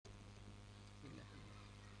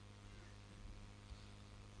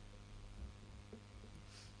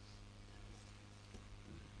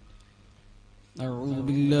أعوذ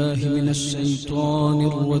بالله من الشيطان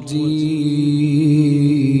الرجيم.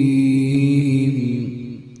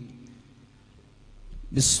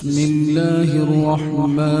 بسم الله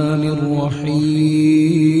الرحمن الرحيم.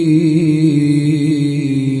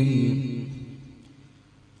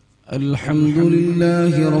 الحمد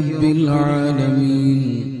لله رب العالمين،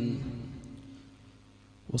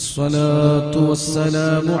 والصلاة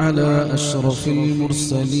والسلام على أشرف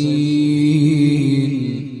المرسلين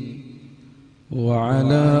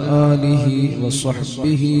وعلى آله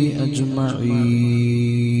وصحبه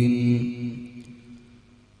أجمعين.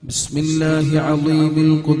 بسم الله عظيم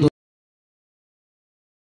القدر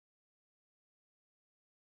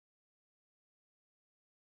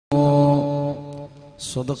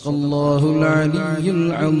صدق الله العلي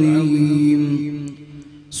العظيم.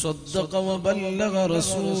 صدق وبلغ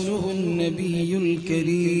رسوله النبي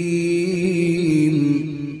الكريم،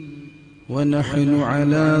 ونحن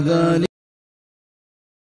على ذلك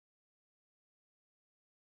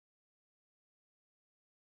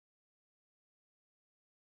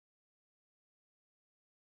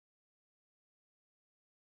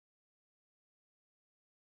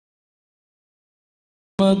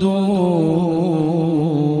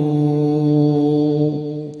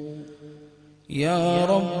يا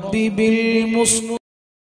رب بالمصطفى.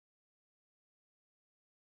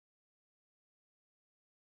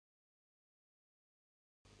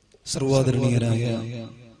 സർവാദരണീയരായ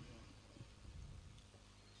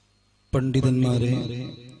പണ്ഡിതന്മാരെ,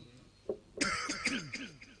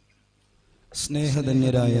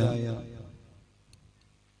 സ്നേഹധന്യരായ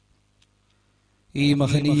ഈ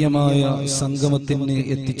മഹനീയമായ സംഗമത്തിന്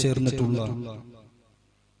എത്തിച്ചേർന്നിട്ടുള്ള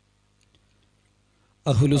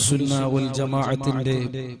അഹ്ലുസുന്ന വൽ ജമാഅത്തിന്റെ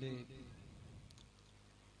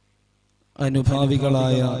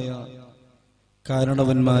അനുഭാവികളായ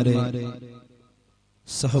കാരണവന്മാരെ,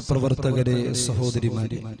 സഹപ്രവർത്തകരെ,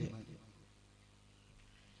 സഹോദരിമാരെ,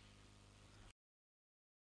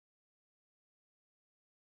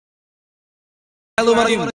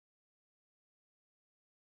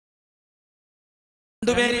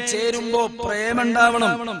 രണ്ടുപേര് ചേരുമ്പോ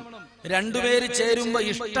പ്രേമുണ്ടാവണം, രണ്ടുപേര് ചേരുമ്പോ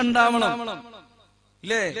ഇഷ്ടണ്ടാവണം.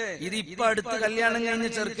 ഇല്ലേ? ഇത് ഇപ്പൊ അടുത്ത് കല്യാണം കഴിഞ്ഞ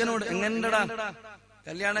ചെറുക്കനോട് എങ്ങനെടാ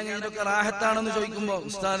കല്യാണം കഴിഞ്ഞിട്ടൊക്കെ റാഹത്താണെന്ന് ചോദിക്കുമ്പോ,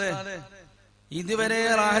 ഉസ്താദേ ഇതുവരെ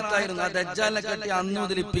റാഹത്തായിരുന്നു, ആ ദജ്ജാലിനെ കെട്ടി അന്ന്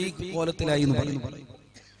മുതൽ ഇപ്പൊ ഈ കോലത്തിലായി എന്ന് പറയും.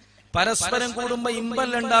 പരസ്പരം കൂടുമ്പോ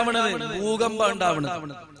ഇമ്പല്ല ഉണ്ടാവണത്, ഭൂകമ്പം ഉണ്ടാവണത്.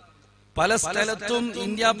 പല സ്ഥലത്തും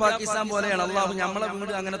ഇന്ത്യ പാകിസ്ഥാൻ പോലെയാണ്. അള്ളാഹു നമ്മളെ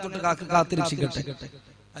വീട് അങ്ങനെ തൊട്ട് കാത്തിരക്ഷിക്കട്ടെ.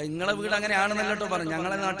 നിങ്ങളെ വീട് അങ്ങനെയാണെന്നല്ലോ പറഞ്ഞു.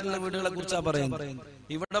 ഞങ്ങളെ നാട്ടിലുള്ള വീടുകളെ കുറിച്ചാ പറയുന്നത്.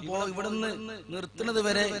 ഇവിടുന്ന് നിർത്തുന്നത്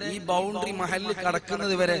വരെ, ഈ ബൗണ്ടറി മഹലിൽ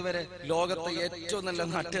കടക്കുന്നത് വരെ ലോകത്തെ ഏറ്റവും നല്ല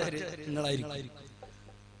നാട്ടുകാര് നിങ്ങളായിരിക്കും.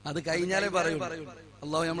 അത് കഴിഞ്ഞാലേ പറയൂ.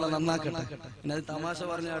 അള്ളാഹു നമ്മളെ നന്നാക്കട്ടെ. പിന്നെ അത് തമാശ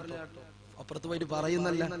പറഞ്ഞ കേട്ടോ, അപ്പുറത്ത് പോയിട്ട്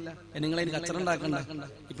പറയുന്നല്ല, നിങ്ങളതിന് കച്ചറുണ്ടാക്കണ്ട.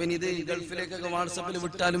 ഇപ്പൊ ഇനി ഇത് ഗൾഫിലേക്കൊക്കെ വാട്സപ്പിൽ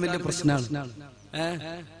വിട്ടാലും വലിയ പ്രശ്നമാണ്.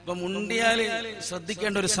 ഇപ്പൊ മുണ്ടിയാല്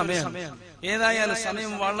ശ്രദ്ധിക്കേണ്ട ഒരു സമയമാണ്. ഏതായാലും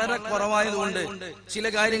സമയം വളരെ കുറവായതുകൊണ്ട് ചില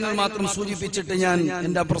കാര്യങ്ങൾ മാത്രം സൂചിപ്പിച്ചിട്ട് ഞാൻ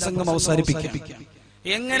എന്റെ പ്രസംഗം അവസാനിപ്പിക്കാം.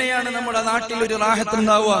 എങ്ങനെയാണ് നമ്മുടെ നാട്ടിൽ ഒരു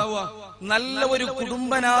റാഹത്തുണ്ടാവുക, നല്ല ഒരു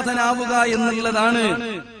കുടുംബനാഥനാവുക എന്നുള്ളതാണ്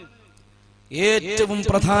ഏറ്റവും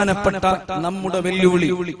പ്രധാനപ്പെട്ട നമ്മുടെ വെല്ലുവിളി.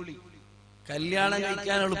 കല്യാണം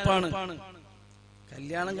കഴിക്കാൻ എളുപ്പമാണ്,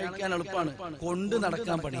 കല്യാണം കഴിക്കാൻ എളുപ്പമാണ്, കൊണ്ട്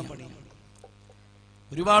നടക്കാൻ പണിയാണ്.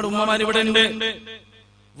 ഒരുപാട് ഉമ്മമാർ ഇവിടെ ഉണ്ട്.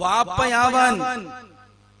 വാപ്പയാവാൻ,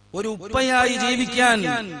 ഒരു ഉപ്പയായി ജീവിക്കാൻ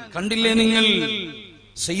കണ്ടില്ലേ നിങ്ങൾ?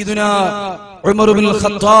 സയ്യിദുനാ ഉമർ ഇബ്നുൽ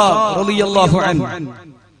ഖത്താബ് റളിയല്ലാഹു അൻഹു,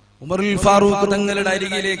 ഉമറുൽ ഫാറൂഖ് തങ്ങളുടെ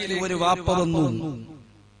അരികിലേക്ക് ഒരു വാപ്പ വന്നു.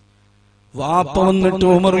 വാപ്പ വന്നിട്ട്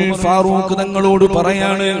ഉമറുൽ ഫാറൂഖ് തങ്ങളോട്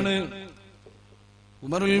പറയാണ്,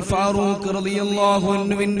 ഉമറുൽ ഫാറൂഖ് റളിയല്ലാഹു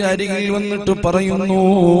അൻഹുവിന്റെ അരികിൽ വന്നിട്ട് പറയുന്നു,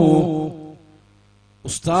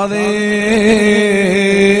 ഉസ്താദേ,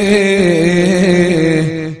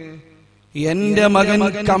 എന്റെ മകൻ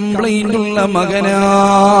കംപ്ലൈന്റ് ഉള്ള മകനാണ്,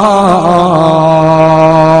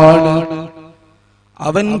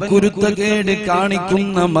 അവൻ കുരുത്തക്കേട്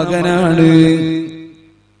കാണിക്കുന്ന മകനാണ്.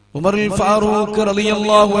 ഉമറുൽ ഫാറൂഖ്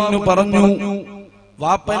റളിയല്ലാഹു അൻഹു പറഞ്ഞു,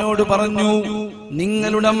 വാപ്പനോട് പറഞ്ഞു,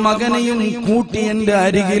 നിങ്ങളുടെ മകനെയും കൂട്ടി എന്റെ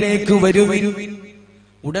അരികിലേക്ക് വരുവിൻ.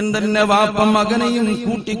 ഉടൻ തന്നെ വാപ്പ മകനെയും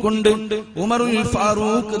കൂട്ടിക്കൊണ്ട് ഉമറുൽ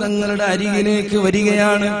ഫാറൂഖ് തങ്ങളുടെ അരികിലേക്ക്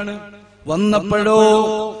വരികയാണ്. വന്നപ്പോഴോ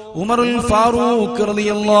ഉമറുൽ ഫാറൂഖ്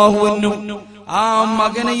റളിയല്ലാഹു അൻഹു ആ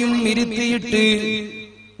മകനെയും ഇരുത്തിയിട്ട്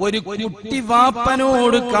ഒരു കുട്ടി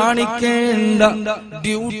വാപ്പനോട് കാണിക്കേണ്ട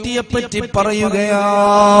ഡ്യൂട്ടിയെ പറ്റി പറയുകയാണ്.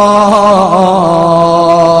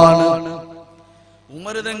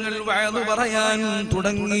 ഉമർ തങ്ങൾ വഅദ് പറയാൻ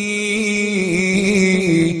തുടങ്ങി.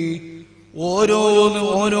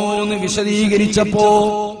 ഓരോന്ന് വിശദീകരിച്ചപ്പോ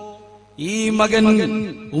ഈ മകൻ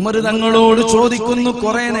ഉമർ തങ്ങളോട് ചോദിക്കുന്നു,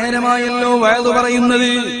 കുറെ നേരമായല്ലോ വഅദ്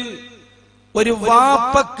പറയുന്നത്, ഒരു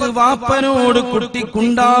വാപ്പക്ക് വാപ്പനോട്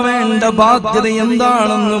കുട്ടിക്കുണ്ടാവേണ്ട ബാധ്യത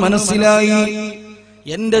എന്താണെന്ന് മനസ്സിലായി.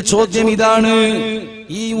 എന്റെ ചോദ്യം ഇതാണ്,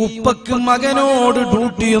 ഈ ഉപ്പക്ക് മകനോട്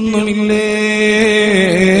ഡ്യൂട്ടിയൊന്നുമില്ലേ?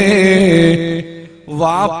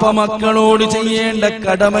 വാപ്പ മക്കളോട് ചെയ്യേണ്ട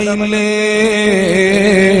കടമയില്ലേ?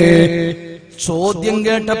 ചോദ്യം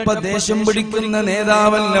കേട്ടപ്പോ ദേഷ്യം പിടിക്കുന്ന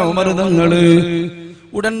നേതാവല്ല ഉമർ തങ്ങള്.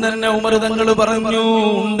 ഉടൻ തന്നെ ഉമർ തങ്ങള് പറഞ്ഞു,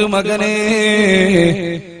 ഉണ്ട് മകനെ,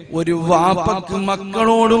 ഒരു വാപ്പക്ക്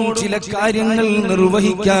മക്കളോടും ചില കാര്യങ്ങൾ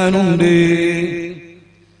നിർവഹിക്കാനുണ്ട്.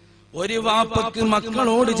 ഒരു വാപ്പക്ക്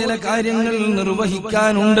മക്കളോട് ചില കാര്യങ്ങൾ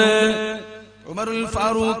നിർവഹിക്കാനുണ്ട്. ഉമറുൽ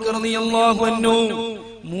ഫാറൂഖ് റളിയല്ലാഹു അൻഹു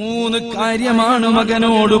 3 കാര്യമാണ്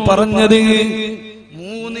മകനോട് പറഞ്ഞത്.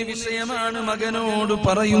 3 വിഷയമാണ് മകനോട്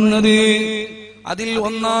പറയുന്നത്. അതിൽ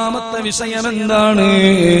ഒന്നാമത്തെ വിഷയം എന്താണ്?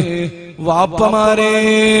 വാപ്പമാരെ,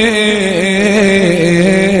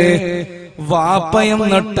 വാപ്പ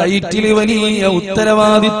എന്ന ടൈറ്റിൽ വലിയ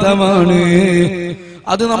ഉത്തരവാദിത്തമാണ്.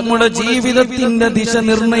 അത് നമ്മുടെ ജീവിതത്തിന്റെ ദിശ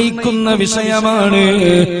നിർണയിക്കുന്ന വിഷയമാണ്.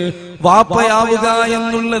 വാപ്പയാവുക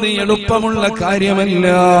എന്നുള്ളത് എളുപ്പമുള്ള കാര്യമല്ല.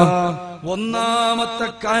 ഒന്നാമത്തെ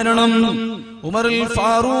കാരണം ഉമറുൽ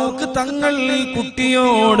ഫാറൂഖ് തങ്ങൾ ഈ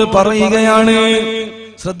കുട്ടിയോട് പറയുകയാണ്,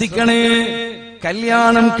 ശ്രദ്ധിക്കണേ,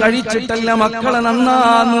 കല്യാണം കഴിച്ചിട്ടല്ല മക്കളെ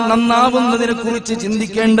നന്നാവുന്നതിനെ കുറിച്ച്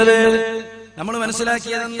ചിന്തിക്കേണ്ടത്. നമ്മൾ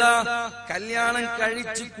മനസ്സിലാക്കിയത് എന്താ? കല്യാണം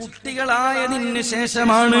കഴിച്ച് കുട്ടികളായതിന്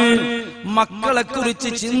ശേഷമാണ് മക്കളെ കുറിച്ച്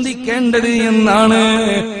ചിന്തിക്കേണ്ടത് എന്നാണ്.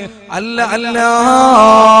 അല്ല,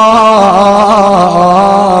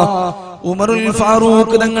 ഉമറുൽ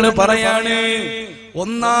ഫാറൂഖ് തങ്ങൾ പറയാണ്,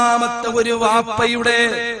 ഒന്നാമത്തെ ഒരു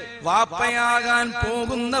വാപ്പയാകാൻ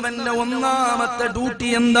പോകുന്നവന്റെ ഒന്നാമത്തെ ഡ്യൂട്ടി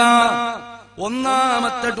എന്താ?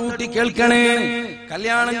 ഒന്നാമത്തെ ഡ്യൂട്ടി കേൾക്കണേ,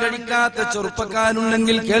 കല്യാണം കഴിക്കാത്ത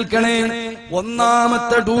ചെറുപ്പക്കാരുണ്ടെങ്കിൽ കേൾക്കണേ.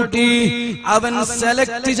 ഒന്നാമത്തെ ഡ്യൂട്ടി, അവൻ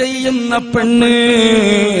സെലക്ട് ചെയ്യുന്ന പെണ്ണ്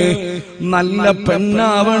നല്ല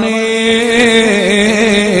പെണ്ണാവണേ.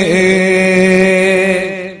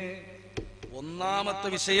 ഒന്നാമത്തെ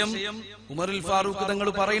വിഷയം ഉമറുൽ ഫാറൂഖ് തങ്ങൾ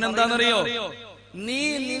പറയുന്നത് എന്താണെന്നറിയോ? നീ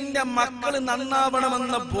നിന്റെ മക്കള്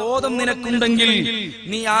നന്നാവണമെന്ന ബോധം നിനക്കുണ്ടെങ്കിൽ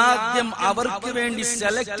നീ ആദ്യം അവർക്ക് വേണ്ടി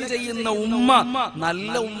സെലക്ട് ചെയ്യുന്ന ഉമ്മ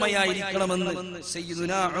നല്ല ഉമ്മയായിരിക്കണമെന്ന്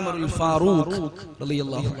സയ്യിദുനാ ഉമറുൽ ഫാറൂഖ്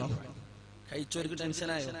റളിയല്ലാഹു അൻഹു. കഴിച്ചവർക്ക്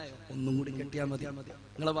ടെൻഷനായോ? ഒന്നും കൂടി കെട്ടിയാൽ മതി.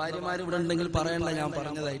 നിങ്ങളെ ഭാര്യമാര് ഇവിടെ ഉണ്ടെങ്കിൽ പറയണ്ട, ഞാൻ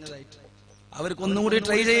പറഞ്ഞതായിട്ട്. അവർക്ക് ഒന്നും കൂടി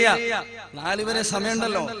ട്രൈ ചെയ്യാം. 4 വരെ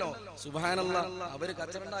സമയമുണ്ടല്ലോ. സുബ്ഹാനല്ലാഹ്, അവര്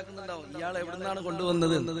കച്ചറുണ്ടാക്കുന്നുണ്ടാവും, ഇയാൾ എവിടുന്നാണ്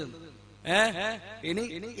കൊണ്ടുവന്നത്.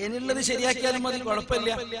 ഇനിയുള്ളത് ശരിയാക്കിയാലും മതി,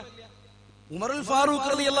 കുഴപ്പമില്ല. ഉമറുൽ ഫാറൂഖ്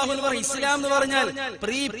റളിയല്ലാഹു അൻഹു പറയും, ഇസ്ലാം എന്ന് പറഞ്ഞാൽ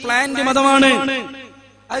പ്രീ പ്ലാൻഡ് മതമാണ്.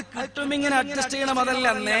 അത് കിട്ടും ഇങ്ങനെ അഡ്ജസ്റ്റ് ചെയ്യണം, അതല്ല,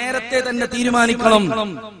 നേരത്തെ തന്നെ തീരുമാനിക്കണം.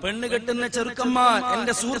 പെണ്ണ് കെട്ടുന്ന ചെറുക്കന്മാർ,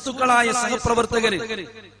 എന്റെ സുഹൃത്തുക്കളായ സഹപ്രവർത്തകര്,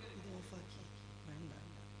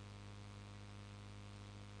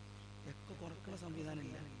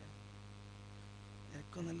 സംവിധാനമില്ല,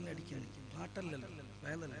 നല്ല അടിക്കാൻ പാട്ടല്ലല്ലോ,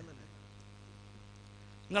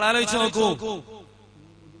 നിങ്ങൾ ആലോചിച്ച് നോക്കൂ.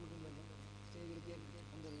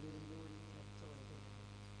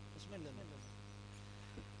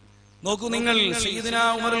 നോക്കൂ നിങ്ങൾ, സയ്യിദുനാ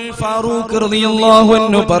ഉമറുൽ ഫാറൂഖ് റളിയല്ലാഹു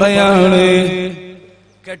അൻഹു പറയാണ്,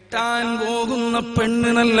 കെട്ടാൻ പോകുന്ന പെണ്ണ്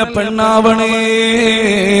നല്ല പെണ്ണാവണേ.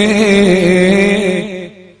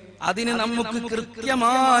 അതിന് നമുക്ക്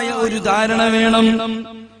കൃത്യമായ ഒരു ധാരണ വേണം.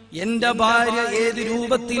 എന്റെ ഭാര്യ ഏത്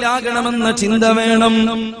രൂപത്തിലാകണമെന്ന ചിന്ത വേണം.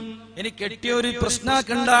 എനിക്ക് കെട്ടിയ ഒരു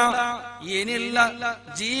പ്രശ്നമാക്കണ്ട, ഇനിയുള്ള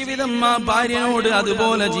ജീവിതം ആ ഭാര്യനോട്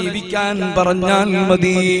അതുപോലെ ജീവിക്കാൻ പറഞ്ഞാൽ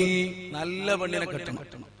മതി. നല്ല പെണ്ണിനെ കെട്ടണം.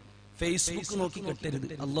 ഫേസ്ബുക്ക് നോക്കി കെട്ടരുത്,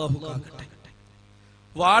 അല്ലാഹു കാക്കട്ടെ.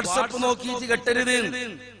 വാട്സപ്പ് നോക്കിയിട്ട് കെട്ടരുത്.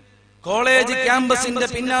 കോളേജ് ക്യാമ്പസിന്റെ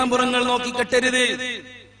പിന്നാമ്പുറങ്ങൾ നോക്കി കെട്ടരുത്.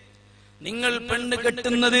 നിങ്ങൾ പെണ്ണ്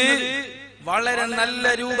കെട്ടുന്നത് വളരെ നല്ല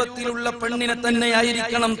രൂപത്തിലുള്ള പെണ്ണിനെ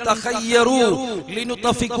തന്നെയായിരിക്കണം. തഖയ്യറു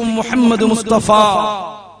ലിനുതഫികും മുഹമ്മദ് മുസ്തഫ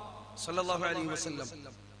സല്ലല്ലാഹു അലൈഹി വസല്ലം.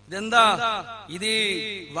 ഇതെന്താ? ഇത്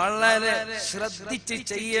വളരെ ശ്രദ്ധിച്ച്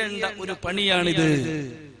ചെയ്യേണ്ട ഒരു പണിയാണിത്.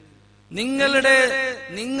 നിങ്ങളുടെ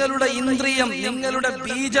ഇന്ദ്രിയം, നിങ്ങളുടെ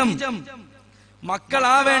ബീജം,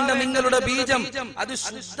 മക്കളാവേണ്ട നിങ്ങളുടെ ബീജം, അത്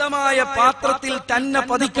ശുദ്ധമായ പാത്രത്തിൽ തന്നെ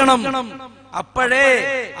പതിക്കണം. അപ്പോഴേ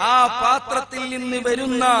ആ പാത്രത്തിൽ നിന്ന്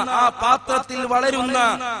വരുന്ന, ആ പാത്രത്തിൽ വളരുന്ന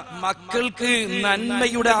മക്കൾക്ക്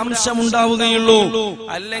നന്മയുടെ അംശമുണ്ടാവുകയുള്ളൂ.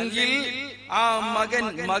 അല്ലെങ്കിൽ ആ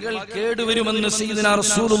മകൾ കേടുവരുമെന്ന് സയ്യിദുനാ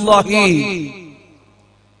റസൂലുള്ളാഹി.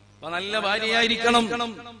 നല്ല ഭാര്യയായിരിക്കണം.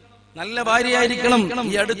 നല്ല ഭാര്യയായിരിക്കണം.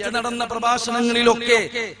 ഈ അടുത്ത് നടന്ന പ്രഭാഷണങ്ങളിലൊക്കെ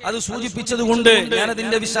അത് സൂചിപ്പിച്ചതുകൊണ്ട്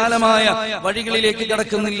ഞാനതിന്റെ വിശാലമായ വഴികളിലേക്ക്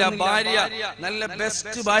കടക്കുന്നില്ല. ഭാര്യ നല്ല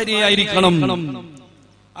ബെസ്റ്റ് ഭാര്യയായിരിക്കണം.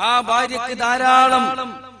 ആ ഭാര്യക്ക് ധാരാളം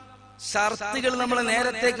ഷർത്തുകൾ നമ്മൾ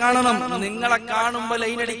നേരത്തെ കാണണം. നിങ്ങളെ കാണുമ്പോ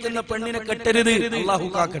ലൈനടിക്കുന്ന പെണ്ണിനെ കെട്ടരുത്, അല്ലാഹു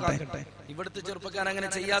കാക്കട്ടെ. ഇവിടുത്തെ ചെറുപ്പക്കാർ അങ്ങനെ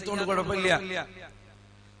ചെയ്യാത്തോണ്ട് കുഴപ്പമില്ല.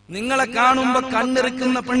 നിങ്ങളെ കാണുമ്പോ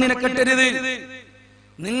കണ്ണിറുക്കുന്ന പെണ്ണിനെ കെട്ടരുത്.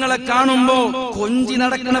 നിങ്ങളെ കാണുമ്പോ കൊഞ്ചി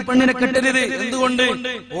നടക്കുന്ന പെണ്ണിനെ കെട്ടരുത്. എന്തുകൊണ്ട്?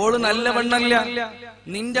 ഓള് നല്ല പെണ്ണല്ല.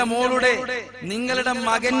 നിന്റെ മോളുടെ, നിങ്ങളുടെ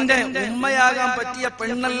മകന്റെ ഉമ്മയാകാൻ പറ്റിയ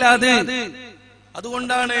പെണ്ണല്ലാതെ.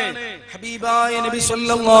 അതുകൊണ്ടാണ് ഹബീബായ നബി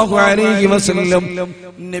സല്ലല്ലാഹു അലൈഹി വസല്ലം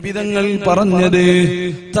നബി തങ്ങൾ പറഞ്ഞത്,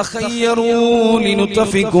 തഖയ്യറൂ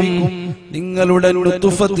ലിനുതഫികും, നിങ്ങളുടെ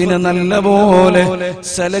ലുത്ഫത്തിനെ നല്ലപോലെ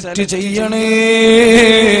സെലക്ട് ചെയ്യണേ.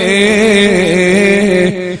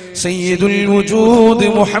 സയ്യിദുൽ വജൂദ്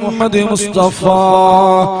മുഹമ്മദ് മുസ്തഫ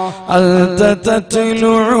അൻത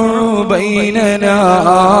തത്ലു ബൈനനാ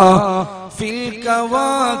ഫിൽ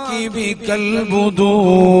കവാകിബി കൽ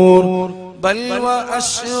ബുദൂർ بل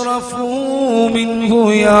وأشرفوا منه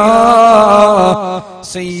يا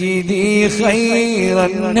سيدي خير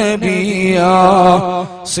النبي يا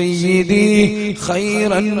سيدي خير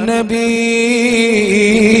النبي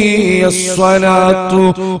الصلاة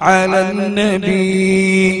على النبي.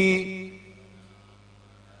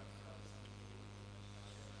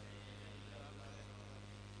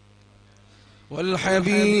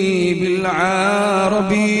 والحبيب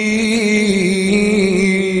العربي.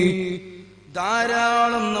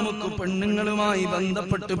 ധാരാളം നമുക്ക് പെണ്ണുങ്ങളുമായി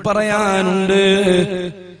ബന്ധപ്പെട്ട് പറയാനുണ്ട്.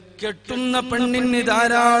 കെട്ടുന്ന പെണ്ണിന്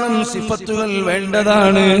ധാരാളം സിഫത്തുകൾ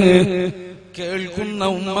വേണ്ടതാണ്. കേൾക്കുന്ന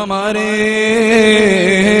ഉമ്മമാരെ,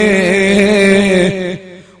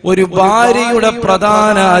 ഒരു ഭാര്യയുടെ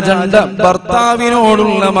പ്രധാന അജണ്ട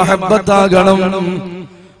ഭർത്താവിനോടുള്ള മഹബ്ബത്താകണം.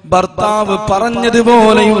 ഭർത്താവ്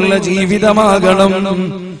പറഞ്ഞതുപോലെയുള്ള ജീവിതമാകണം.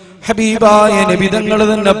 ഹബീബായ നബി തങ്ങൾ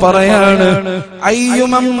തന്നെ പറയാണ്,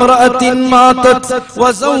 അയ്യുമംറഅത്തിൻ മാതത്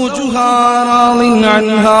വസൗജുഹാ റാളിൻ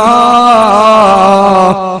അൻഹാ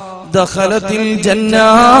ദഖലത്തിൽ ജന്ന.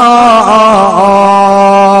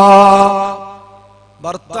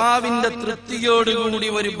 ഭർത്താവിന്റെ തൃപ്തിയോടുകൂടി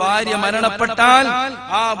ഒരു ഭാര്യ മരണപ്പെട്ടാൽ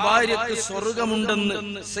ആ ഭാര്യക്ക് സ്വർഗമുണ്ടെന്ന്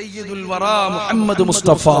സയ്യിദുൽ വറാ മുഹമ്മദ്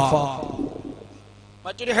മുസ്തഫ.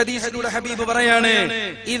 മറ്റൊരു ഹദീസിലൂടെ ഹബീബ് പറയാണ്,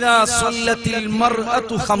 ഇദാ സല്ലത്തിൽ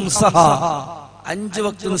മർഅതു ഖംസഹാ, 5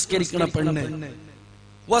 വക്ത് നിസ്കരിക്കുന്ന പെണ്ണ്,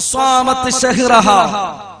 വസ്വാമത് ശഹ്റഹാ,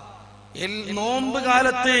 നോമ്പ്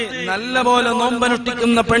കാലത്ത് നല്ലപോലെ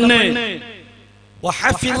നോമ്പനുഷ്ഠിക്കുന്ന പെണ്ണ്,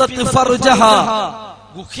 വഹഫിളത് ഫർജഹാ,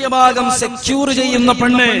 ഗുഹ്യഭാഗം സെക്യൂർ ചെയ്യുന്ന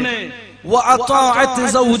പെണ്ണ്, വഅതാഅത്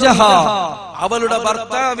സൗജഹാ, അവളുടെ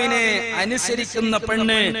ഭർത്താവിനെ അനുസരിക്കുന്ന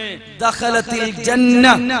പെണ്ണ്, ദഖലത്തിൽ ജന്ന,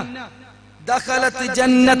 ദഖലത്ത്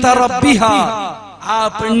ജന്നത റബ്ബിഹ, ആ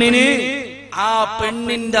പെണ്ണിന് ആ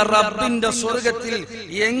പെണ്ണിന്റെ റബ്ബിന്റെ സ്വർഗത്തിൽ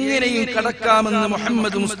എങ്ങനെയും കടക്കാമെന്ന്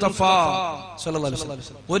മുഹമ്മദ് മുസ്തഫ സ്വല്ലല്ലാഹു അലൈഹി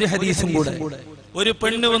വസല്ലം. ഒരു ഹദീസും കൂടെ, ഒരു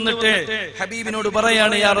പെണ്ണ് വന്നിട്ട് ഹബീബിനോട്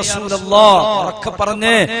പറയാണ്, യാ റസൂലല്ലാഹ്, ഉറക്കെ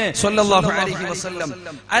പറഞ്ഞേ സ്വല്ലല്ലാഹു അലൈഹി വസല്ലം,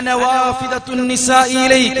 അന വാഫിദത്തുൻ നിസാഇ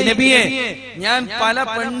ഇലൈക, നബിയേ, ഞാൻ പല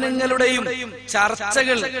പെണ്ണുങ്ങളുടെയും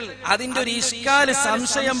ചർച്ചകൾ, അതിന്റെ ഒരു ഇഷ്കാല്,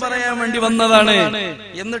 സംശയം പറയാൻ വേണ്ടി വന്നതാണ്.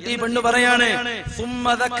 എന്നിട്ട് ഈ പെണ്ണ് പറയാണ്, സുമ്മ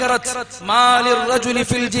ദക്കറത് മാ ലിർറജുലി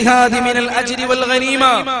ഫിൽ ജിഹാദി മിനൽ അജ്രി വൽ ഗനീമ,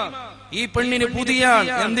 ഈ പെണ്ണിന് പുതിയാണ്,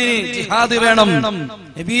 എന്തിന്? ജിഹാദ് വേണം.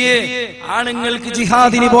 നബിയേ, ആണുങ്ങൾക്ക്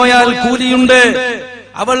ജിഹാദിന് പോയാൽ കൂലിയുണ്ട്,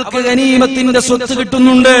 അവൾക്ക് ഗനീമത്തിന്റെ സ്വത്ത്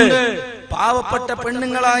കിട്ടുന്നുണ്ട്. പാവപ്പെട്ട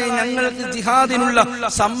പെണ്ണുങ്ങളായ ഞങ്ങൾക്ക് ജിഹാദിനുള്ള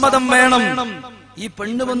സമ്മതം വേണം. ഈ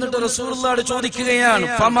പെണ്ണ് വന്നിട്ട് റസൂലുള്ളാഹിയോട് ചോദിക്കുകയാണ്,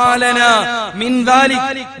 ഫമാലനാ മിൻ ദാലിക്,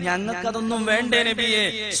 ഞങ്ങൾക്കതൊന്നും വേണ്ടേ നബിയേ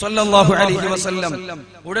സ്വല്ലല്ലാഹു അലൈഹി വസല്ലം.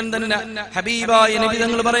 ഉടൻ തന്നെ ഹബീബായ നബി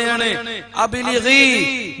തങ്ങൾ പറയാണ്, അബ്ലിഗി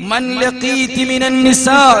മൻ ലഖീതി മിനൻ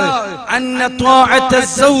നിസാ അന്ന ത്വാഅത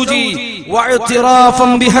സൗജി വഇതിറാഫൻ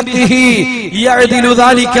ബിഹഖിഹി യഅദിലു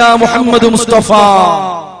ദാലിക മുഹമ്മദ് മുസ്തഫ.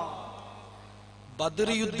 ബദർ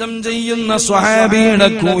യുദ്ധം ചെയ്യുന്ന സ്വഹാബിയുടെ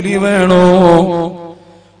കൂലി വേണോ?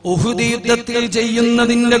 ഉഹുദ് യുദ്ധത്തിൽ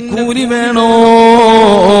ചെയ്യുന്നതിന്റെ കൂലി വേണോ?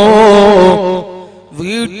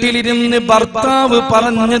 വീട്ടിലിരുന്ന് ഭർത്താവ്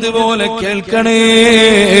പറഞ്ഞതുപോലെ കേൾക്കണേ,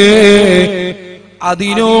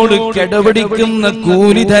 അതിനോട് കിടപിടിക്കുന്ന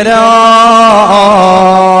കൂലി തരാം.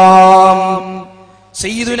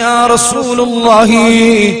 സയ്യിദുനാ റസൂലുള്ളാഹി,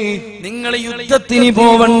 നിങ്ങൾ യുദ്ധത്തിന്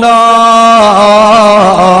പോവണ്ട,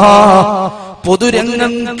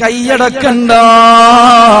 പൊതുരംഗം കൈയടക്കണ്ട,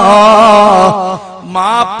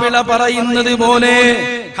 മാപ്പിള പറയുന്നത് പോലെ,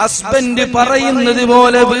 ഹസ്ബൻഡ് പറയുന്നത്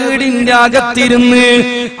പോലെ വീടിന്റെ അകത്തിരുന്ന്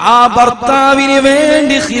ആ ഭർത്താവിന്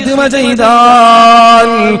വേണ്ടി ഖിദ്മ ചെയ്താൽ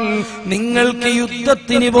നിങ്ങൾക്ക്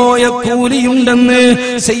യുദ്ധത്തിന് പോയ കൂലിയുണ്ടെന്ന്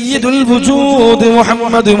സയ്യിദുൽ വജൂദ്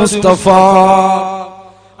മുഹമ്മദ് മുസ്തഫ.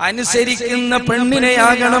 അനുസരിക്കുന്ന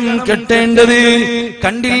പെണ്ണിനെയാകണം കെട്ടേണ്ടത്.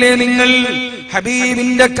 കണ്ടില്ലേ നിങ്ങൾ,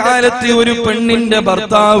 ഹബീബിന്റെ കാലത്ത് ഒരു പെണ്ണിന്റെ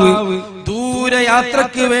ഭർത്താവ്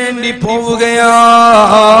ദൂരയാത്രക്ക് വേണ്ടി പോവുകയാണ്.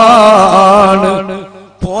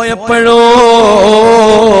 പോയപ്പോഴോ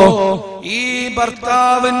ഈ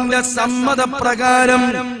ഭർത്താവിന്റെ സമ്മതപ്രകാരം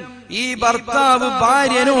ഈ ഭർത്താവ്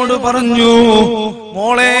ഭാര്യനോട് പറഞ്ഞു,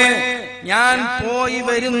 മോളെ, ഞാൻ പോയി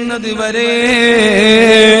വരുന്നത് വരെ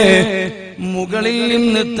മുകളിൽ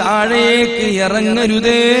നിന്ന് താഴേക്ക്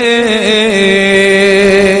ഇറങ്ങരുതേ.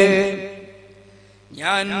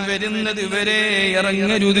 ഞാൻ വരുന്നത് വരെ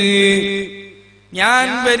ഇറങ്ങരുത്. ഞാൻ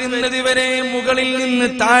വരുന്നത് വരെ മുകളിൽ നിന്ന്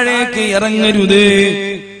താഴേക്ക് ഇറങ്ങരുത്.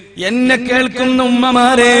 എന്നെ കേൾക്കുന്ന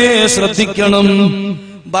ഉമ്മമാരെ ശ്രദ്ധിക്കണം.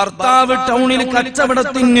 ഭർത്താവ് ടൗണിൽ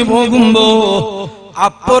കച്ചവടത്തിന് പോകുമ്പോ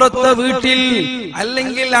അപ്പുറത്തെ വീട്ടിൽ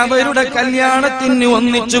അല്ലെങ്കിൽ അവരുടെ കല്യാണത്തിന്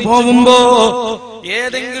ഒന്നിച്ചു പോകുമ്പോ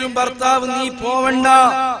ഏതെങ്കിലും ഭർത്താവ് നീ പോവണ്ട,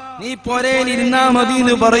 നീ പോരേലിരുന്നാ മതി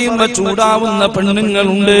എന്ന് പറയുമ്പോ ചൂടാവുന്ന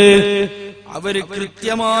പെണ്ണുങ്ങളുണ്ട്. അവര്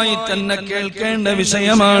കൃത്യമായി തന്നെ കേൾക്കേണ്ട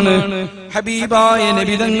വിഷയമാണ്. ഹബീബായ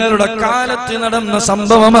നബി തങ്ങളുടെ കാലത്ത് നടന്ന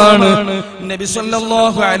സംഭവമാണ്. നബി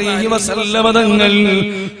സല്ലല്ലാഹു അലൈഹി വസല്ലമ തങ്ങൾ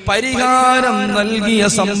പരിഹാരം നൽകിയ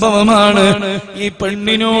സംഭവമാണ്. ഈ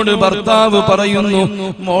പെണ്ണിനോട് ഭർത്താവ് പറയുന്നു,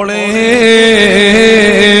 മോളെ,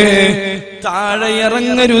 താഴെ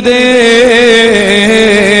ഇറങ്ങരുതേ.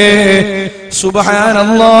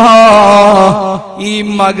 സുബ്ഹാനല്ലാഹ്, ഈ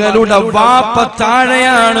മകളുടെ വാപ്പ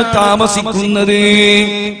താഴെയാണ് താമസിക്കുന്നത്,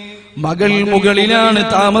 മകൾ മുകളിലാണ്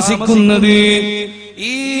താമസിക്കുന്നത്.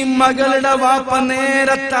 ഈ മകളുടെ വാപ്പ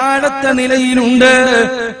നേരെ താഴത്തെ നിലയിലുണ്ട്.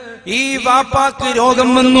 ഈ വാപ്പാക്ക് രോഗം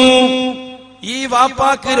വന്നു. ഈ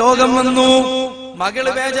വാപ്പാക്ക് രോഗം വന്നു.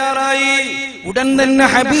 മകള് ബേജാറായി. ഉടൻ തന്നെ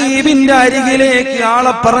ഹബീബിന്റെ അരികിലേക്ക്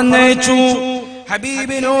ആളെ പറഞ്ഞയച്ചു.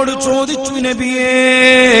 ഹബീബിനോട് ചോദിച്ചു, നബിയേ,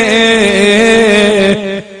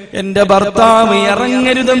 എന്റെ ഭർത്താവ്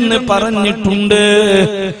ഇറങ്ങരുതെന്ന് പറഞ്ഞിട്ടുണ്ട്,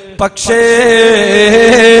 പക്ഷേ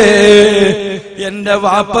എന്റെ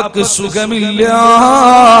വാപ്പക്ക് സുഖമില്ല.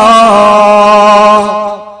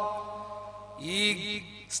 ഈ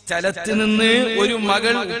സ്ഥലത്ത് നിന്ന് ഒരു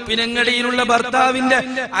മകൾ ഉപ്പിനങ്ങടിയിലുള്ള ഭർത്താവിന്റെ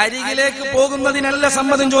അരികിലേക്ക് പോകുന്നതിനല്ല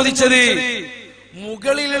സമ്മതം ചോദിച്ചത്.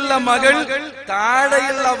 മുകളിലുള്ള മകൾ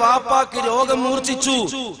താഴെയുള്ള വാപ്പാക്ക് രോഗം മൂർച്ഛിച്ചു.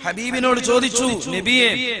 ഹബീബിനോട് ചോദിച്ചു, നബിയെ,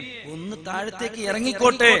 ഒന്ന് താഴത്തേക്ക്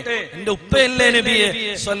ഇറങ്ങിക്കോട്ടെ, എന്റെ ഉപ്പയല്ലേ നബിയെ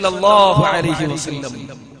സല്ലല്ലാഹു അലൈഹി വസല്ലം.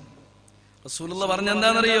 റസൂലുള്ളാഹി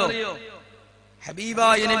പറഞ്ഞെന്താണെന്നറിയോ?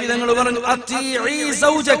 ഹബീബായ നബി തങ്ങൾ പറഞ്ഞു, അത്തിഈ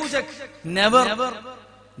സൗജക്, നെവർ,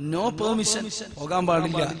 നോ പെർമിഷൻ, പോകാൻ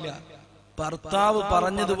പാടില്ല. ഭർത്താവ്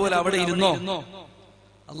പറഞ്ഞതുപോലെ അവിടെ ഇരുന്നോ?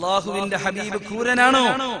 അല്ലാഹുവിന്റെ ഹബീബ് ക്രൂരനാണോ?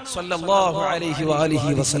 സല്ലല്ലാഹു അലൈഹി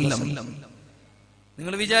വആലിഹി വസല്ലം.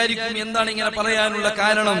 നിങ്ങൾ വിചാരിക്കും എന്താണ് ഇങ്ങനെ പറയാനുള്ള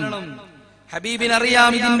കാരണം? ഹബീബിന്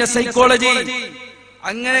അറിയാം ഇതിന്റെ സൈക്കോളജി.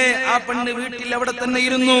 അങ്ങനെ ആ പെണ്ണ് വീട്ടിൽ അവിടെ തന്നെ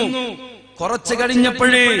ഇരുന്നു. കുറച്ച്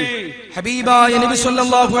കഴിഞ്ഞപ്പോഴേ ഹബീബായ നബി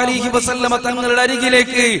സല്ലല്ലാഹു അലൈഹി വസല്ലമ തങ്ങളുടെ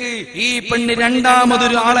അരികിലേക്ക് ഈ പെണ്ണ്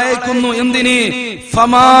രണ്ടാമതൊരു ആളെ അയക്കുന്നു. എന്തിന്?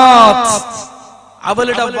 ഫമാത്,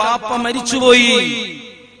 അവളുടെ വാപ്പ മരിച്ചുപോയി.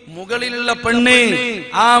 മുകളിലുള്ള പെണ്ണ്,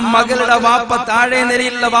 ആ മകളുടെ വാപ്പ താഴെ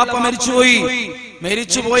നിലയിലുള്ള വാപ്പ മരിച്ചുപോയി.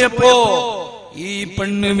 മരിച്ചുപോയപ്പോ ഈ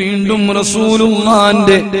പെണ്ണ് വീണ്ടും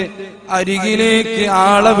റസൂലുള്ളാന്റെ അരികിലേക്ക്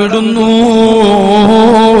ആളെ വിടുന്നു.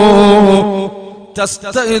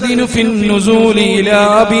 തസ്തഅ്ദിനു ഫിൻ നുസൂലി ഇലാ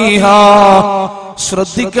ബിഹാ.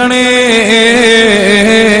 ശ്രദ്ധിക്കണേ,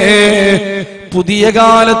 പുതിയ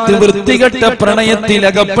കാലത്ത് വൃത്തികെട്ട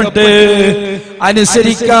പ്രണയത്തിലകപ്പെട്ട്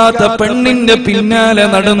അനുസരിക്കാത്ത പെണ്ണിന്റെ പിന്നാലെ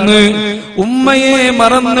നടന്ന് ഉമ്മയെ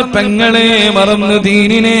മറന്ന് പെങ്ങളെ മറന്ന്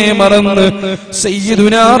ദീനിനെ മറന്ന്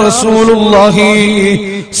സയ്യിദുനാ റസൂലുള്ളാഹി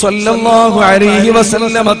സ്വല്ലല്ലാഹു അലൈഹി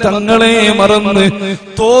വസല്ലമ തങ്ങളെ മറന്ന്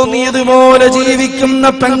തോന്നിയതുപോലെ ജീവിക്കുന്ന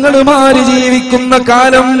പെങ്ങളുമാര് ജീവിക്കുന്ന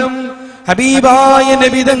കാലം ഹബീബായ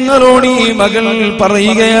നബി തങ്ങളോട് ഈ മകൾ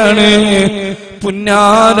പറയുകയാണ്,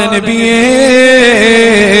 പുന്നാര നബിയേ,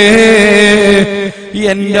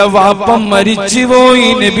 എന്റെ വാപ്പ മരിച്ചുപോയി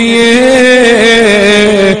നബിയേ,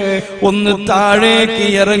 ഒന്ന് താഴേക്ക്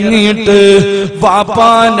ഇറങ്ങിയിട്ട്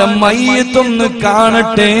വാപ്പാന്റെ മയ്യത്തൊന്ന്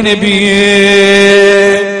കാണട്ടെ നബിയേ.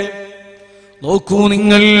 നോക്കൂ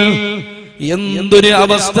നിങ്ങൾ, എന്തൊരു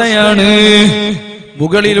അവസ്ഥയാണ്.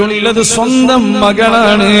 മുകളിലുള്ളത് സ്വന്തം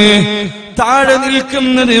മകളാണ്, താഴെ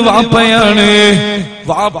നിൽക്കുന്നത് വാപ്പയാണ്,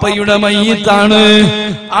 വാപ്പയുടെ മയ്യിത്താണ്.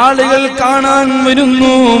 ആളുകൾ കാണാൻ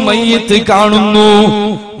വരുന്നു, മയ്യിത്ത് കാണുന്നു,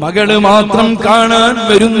 മകള് മാത്രം കാണാൻ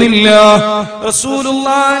വരുന്നില്ല.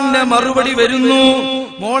 റസൂലുള്ളാഹിന്റെ മറുപടി വരുന്നു,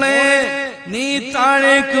 മോളെ നീ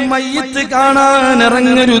താഴേക്ക് മയ്യിത്ത് കാണാൻ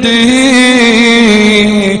ഇറങ്ങരുത്,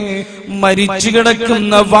 മരിച്ചു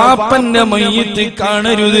കിടക്കുന്ന വാപ്പന്റെ മയ്യിത്ത്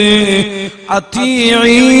കാണരുത്.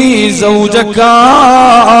 അതീഇ സൗജക,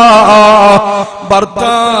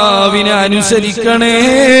 ഭർത്താവിനെ അനുസരിക്കണേ.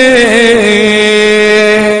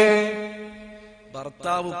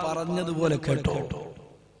 ഭർത്താവ് പറഞ്ഞതുപോലെ കേട്ടോ.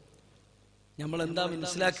 നമ്മൾ എന്താ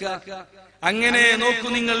മനസ്സിലാക്കുക? അങ്ങനെ നോക്കൂ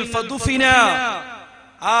നിങ്ങൾ. ഫദുഫിന,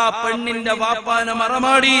 ആ പെണ്ണിന്റെ വാപ്പാനെ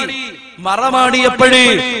മറമാടിയപ്പോഴേ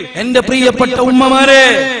എന്റെ പ്രിയപ്പെട്ട ഉമ്മമാരെ,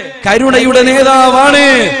 കരുണയുടെ നേതാവാണ്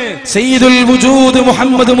സയ്യിദുൽ വജൂദ്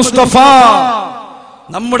മുഹമ്മദ് മുസ്തഫ.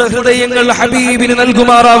 നമ്മുടെ ഹൃദയങ്ങൾ ഹബീബിന്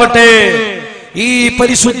നൽകുമാറാവട്ടെ. ഈ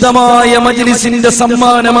പരിശുദ്ധമായ മജ്ലിസിന്റെ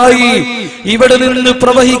സമ്മാനമായി ഇവിടെ നിന്ന്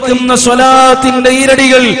പ്രവഹിക്കുന്ന സ്വലാത്തിന്റെ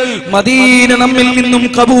ഇരടികൾ മദീന നമ്മിൽ നിന്നും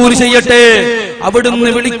കബൂൽ ചെയ്യട്ടെ. അവിടുന്ന്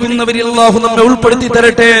വിളിക്കുന്നവരിൽ അല്ലാഹു നമ്മെ ഉൾപ്പെടുത്തി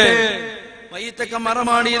തരട്ടെ. മയ്യിത്തൊക്കെ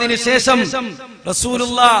മറമാടിയതിനു ശേഷം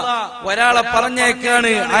റസൂലുള്ളാഹ് ഒരാളെ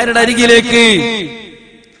പറഞ്ഞേക്കാണ്. ആരുടെ അരികിലേക്ക്?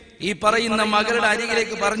 ഈ പറയുന്ന മകളുടെ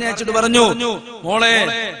അരികിലേക്ക് പറഞ്ഞയച്ചിട്ട് പറഞ്ഞു, മോളെ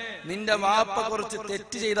നിന്റെ വാപ്പ കുറച്ച്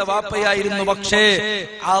തെറ്റ് ചെയ്ത വാപ്പയായിരുന്നു, പക്ഷേ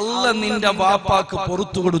അല്ലാഹ് നിന്റെ വാപ്പാക്ക്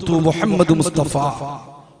പുറത്തു കൊടുത്തു മുഹമ്മദ് മുസ്തഫ.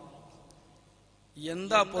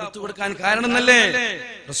 എന്താ പുറത്തു കൊടുക്കാൻ കാരണം എന്നല്ലേ?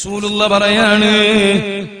 റസൂലുള്ളാഹ് പറയാണ്,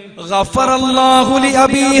 ഗഫറല്ലാഹു ലി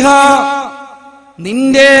അബീഹാ,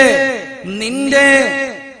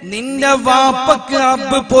 നിന്റെ വാപ്പക്ക്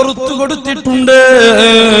അബ്ബ് പുറത്തു കൊടുത്തിട്ടുണ്ട്.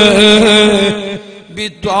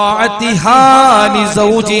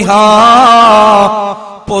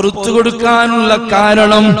 പുറത്തു കൊടുക്കാനുള്ള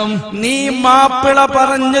കാരണം നീ മാപ്പിള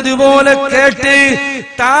പറഞ്ഞതുപോലെ കേട്ട്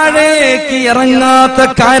താഴേക്ക് ഇറങ്ങാത്ത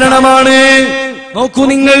കാരണമാണ്. നോക്കൂ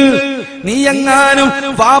നിങ്ങൾ, നീ എങ്ങാനും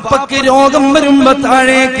വാപ്പക്ക് രോഗം വരുമ്പോ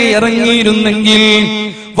താഴേക്ക് ഇറങ്ങിയിരുന്നെങ്കിൽ,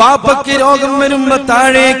 വാപ്പക്ക് രോഗം വരുമ്പോ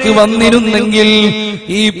താഴേക്ക് വന്നിരുന്നെങ്കിൽ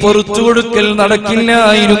ഈ പുറത്തു കൊടുക്കൽ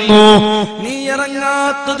നടക്കില്ലായിരുന്നു. നീ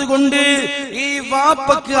ഇറങ്ങാത്തത് കൊണ്ട് ഈ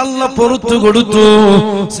വാപ്പക്ക് അല്ലാഹ് പുറത്തു കൊടുത്തു.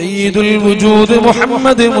 സയ്യിദുൽ വജൂദ്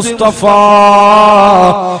മുഹമ്മദ് മുസ്തഫ,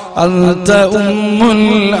 അൻത ഉമ്മുൽ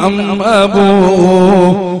അംഅബു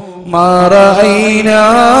മാ റഅയ്നാ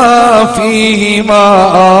ഫീഹിമാ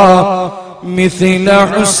مثل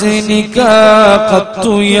حسنك قط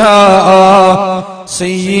يا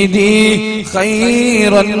سيدي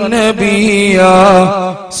خير النبي يا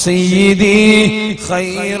سيدي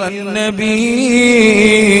خير النبي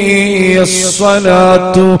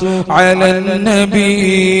الصلاة على النبي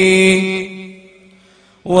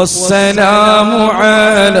والسلام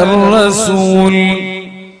على الرسول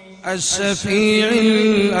الشفيع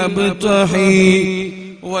الأبتحي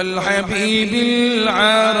والحبيب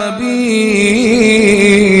العربي.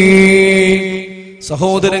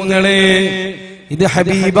 സഹോദരങ്ങളെ, ഇത്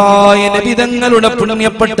ഹബീബായ നബി തങ്ങളുടെ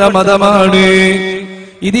പുണ്യപ്പെട്ട മതമാണ്.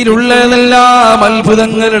 ഇതിലുള്ളതെല്ലാം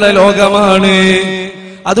അത്ഭുതങ്ങളുടെ ലോകമാണ്.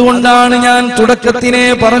 അതുകൊണ്ടാണ് ഞാൻ തുടക്കത്തിനെ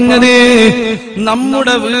പറഞ്ഞത്,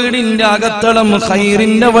 നമ്മുടെ വീടിന്റെ അകത്തളം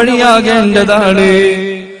ഖൈറിന്റെ വഴിയാകേണ്ടതാണ്.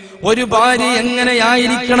 ഒരു ഭാര്യ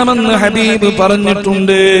എങ്ങനെയായിരിക്കണമെന്ന് ഹബീബ്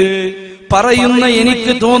പറഞ്ഞിട്ടുണ്ട്. പറയുന്ന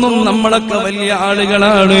എനിക്ക് തോന്നും നമ്മളൊക്കെ വലിയ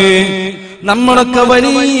ആളുകളാണ്, നമ്മളൊക്കെ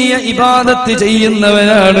വലിയ ഇബാദത്ത്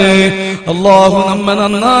ചെയ്യുന്നവരാണ്. അല്ലാഹു നമ്മെ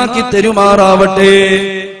നന്നാക്കി തരുമാറാവട്ടെ.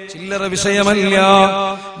 ചില്ലറ വിഷയമല്ല.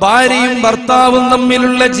 ഭാര്യയും ഭർത്താവും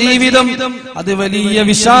തമ്മിലുള്ള ജീവിതം അത് വലിയ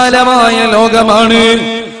വിശാലമായ ലോകമാണ്.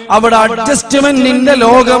 അവിടെ അഡ്ജസ്റ്റ്മെന്റിന്റെ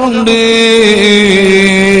ലോകമുണ്ട്.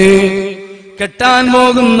 കെട്ടാൻ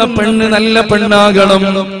പോകുന്ന പെണ്ണ് നല്ല പെണ്ണാകണം.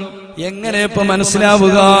 എങ്ങനെ ഇപ്പൊ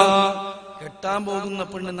മനസ്സിലാവുക? കെട്ടാൻ പോകുന്ന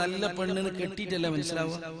പെണ്ണ് നല്ല പെണ്ണെന്ന് കെട്ടിയിട്ടല്ലേ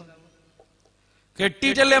മനസ്സിലാവുക?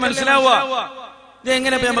 കെട്ടിയിട്ടല്ലേ മനസ്സിലാവുക?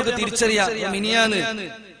 ഇതെങ്ങനെ നമുക്ക് തിരിച്ചറിയാം? മിനിയാന്ന്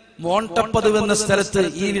മോണ്ടപ്പതിവ് എന്ന സ്ഥലത്ത്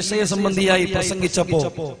ഈ വിഷയ സംബന്ധിയായി പ്രസംഗിച്ചപ്പോ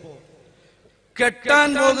കെട്ടാൻ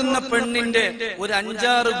പോകുന്ന പെണ്ണിന്റെ ഒരു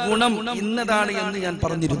 5-6 ഗുണം ഇന്നതാണ് എന്ന് ഞാൻ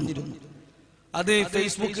പറഞ്ഞിരുന്നു. അത്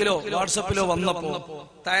ഫേസ്ബുക്കിലോ വാട്സപ്പിലോ വന്നപ്പോ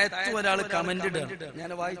താഴത്ത് ഒരാൾ കമന്റ് ഇടാണ്.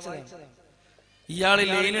 ഞാൻ വായിച്ചതാണ്. ഇയാള്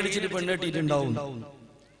ലൈൻ അടിച്ചിട്ട് പെണ്ണെട്ടിട്ടുണ്ടാവും.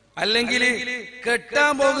 അല്ലെങ്കിൽ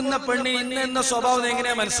കെട്ടാൻ പോകുന്ന പെണ്ണ് ഇന്ന സ്വഭാവം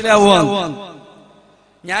എങ്ങനെയാ മനസ്സിലാവുക?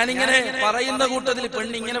 ഞാനിങ്ങനെ പറയുന്ന കൂട്ടത്തിൽ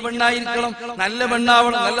പെണ്ണ് ഇങ്ങനെ പെണ്ണായിരിക്കണം, നല്ല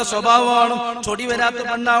പെണ്ണാവണം, നല്ല സ്വഭാവമാണ്, ചൊടി വരാത്ത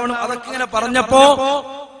പെണ്ണാവണം, അതൊക്കെ ഇങ്ങനെ പറഞ്ഞപ്പോ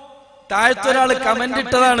താഴത്തൊരാള് കമന്റ്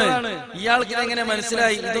ഇട്ടതാണ്. ഇയാൾക്ക് ഇതെങ്ങനെ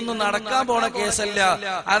മനസ്സിലായി? ഇതൊന്നും നടക്കാൻ പോണ കേസല്ല,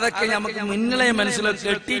 അതൊക്കെ നമുക്ക് മുന്നിലെ മനസ്സിലാക്കി.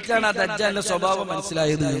 കെട്ടിയിട്ടാണ് ആ ദജ്ജാലിന്റെ സ്വഭാവം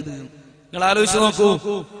മനസ്സിലായത്. നിങ്ങൾ ആലോചിച്ച് നോക്കൂ.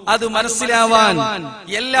 അത് മനസ്സിലാവാൻ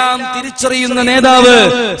എല്ലാം തിരിച്ചറിയുന്ന നേതാവ്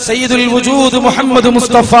സയ്യിദുൽ വജൂദ് മുഹമ്മദ്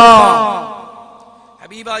മുസ്തഫ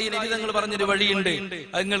ഹബീബായി നബി തങ്ങൾ പറഞ്ഞൊരു വഴിയുണ്ട്.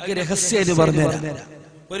 അത് നിങ്ങൾക്ക് രഹസ്യം പറഞ്ഞുതരാം.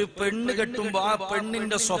 ഒരു പെണ്ണ് കെട്ടുമ്പോ ആ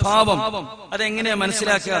പെണ്ണിന്റെ സ്വഭാവം അതെങ്ങനെയാ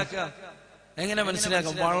മനസ്സിലാക്കുക? എങ്ങനെ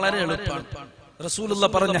മനസ്സിലാക്കാം? വളരെ എളുപ്പമാണ്. റസൂലുള്ള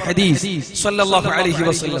പറഞ്ഞ ഹദീസ് സല്ലല്ലാഹു അലൈഹി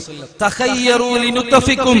വസല്ലം, തഖയ്യറൂ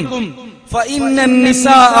ലിനുതഫികും ഫഇന്നൻ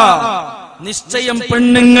നിസാഅ, നിശ്ചയം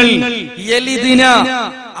പെണ്ണുങ്ങൾ യലിദിന,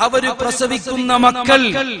 അവര് പ്രസവിക്കുന്ന മക്കൾ,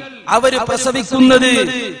 അവര് പ്രസവിക്കുന്നത്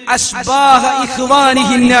അശ്ബാഹ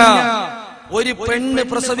ഇഖ്വാനിഹിന്ന, ഒരു പെണ്ണ്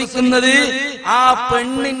പ്രസവിക്കുന്നത് ആ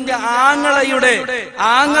പെണ്ണിന്റെ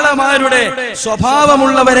ആങ്ങളമാരുടെ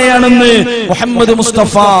സ്വഭാവമുള്ളവരെയാണെന്ന് മുഹമ്മദ്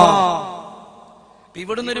മുസ്തഫ.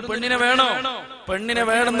 ഇവിടുന്ന് ഒരു പെണ്ണിനെ വേണോ? പെണ്ണിനെ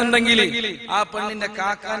വേണമെന്നുണ്ടെങ്കിൽ ആ പെണ്ണിന്റെ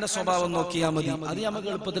കാക്കാന്റെ സ്വഭാവം നോക്കിയാൽ മതി. അത് നമുക്ക്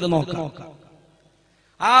എളുപ്പത്തിൽ നോക്കാം.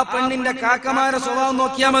 ആ പെണ്ണിന്റെ കാക്കമാരുടെ സ്വഭാവം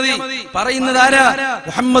നോക്കിയാൽ മതി. പറയുന്നത് ആരാ?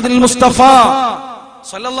 മുഹമ്മദ് മുസ്തഫ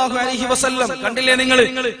സല്ലല്ലാഹു അലൈഹി വസല്ലം. കണ്ടില്ലേ നിങ്ങൾ,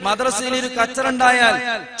 മദ്രസയിൽ ഒരു കച്ചറുണ്ടായാൽ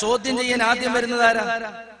ചോദ്യം ചെയ്യാൻ ആദ്യം വരുന്നത് ആരാ?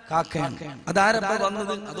 കാക്കയാണ്. അതാരപ്പ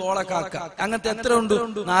വന്നത്? അത് ഓളെ കാക്ക. അങ്ങനത്തെ എത്ര ഉണ്ട്?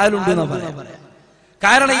 4 ഉണ്ട് എന്നാ പറയാം.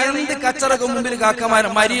 കാരണം എന്ത് കച്ചറക്ക് മുമ്പിൽ കാക്കമാർ,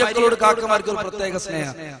 മരിയക്കളോട് കാക്കമാർക്ക് ഒരു പ്രത്യേക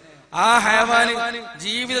സ്നേഹം. ആ ഹയവാന്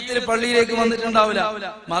ജീവിതത്തിൽ പള്ളിയിലേക്ക് വന്നിട്ടുണ്ടാവില്ല.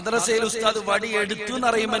 മദ്രസയിൽ ഉസ്താദ് വടി എടുത്തു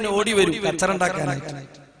എന്നറിയുമ്പോ തന്നെ ഓടി വരും കച്ചറുണ്ടാക്കാനായിട്ട്.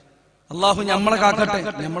 അള്ളാഹു ഞമ്മളെ കാക്കട്ടെ.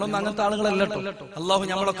 നമ്മളൊന്നും അങ്ങനത്തെ ആളുകളല്ല കേട്ടോ. അള്ളാഹു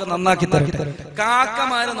ഞമ്മളൊക്കെ നന്നാക്കി തരട്ടെ.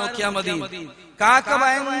 കാക്കമാരെ നോക്കിയാ മതി. കാക്ക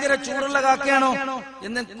ഭയങ്കര ചൂടുള്ള കാക്കയാണോ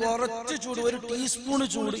എന്ന് കുറച്ച് ചൂട്, ഒരു ടീസ്പൂൺ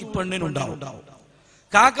ചൂട് ഈ പെണ്ണിനുണ്ടാവും.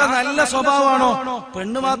 കാക്ക നല്ല സ്വഭാവമാണോ?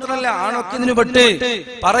 പെണ്ണ് മാത്രമല്ല, ആണൊക്കെ ഇതിന് പെട്ട്.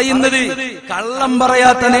 പറയുന്നത് കള്ളം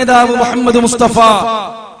പറയാത്ത നേതാവ് മുഹമ്മദ് മുസ്തഫ.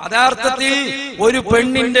 യഥാർത്ഥത്തിൽ ഒരു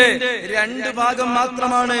പെണ്ണിന്റെ 2 ഭാഗം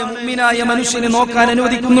മാത്രമാണ് മുഅ്മിനായ മനുഷ്യനെ നോക്കാൻ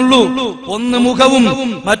അനുവദിക്കുന്നുള്ളൂ. ഒന്ന് മുഖവും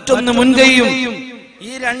മറ്റൊന്ന് മുൻകൈയും.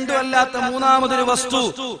 ഈ 2 അല്ലാത്ത മൂന്നാമതൊരു വസ്തു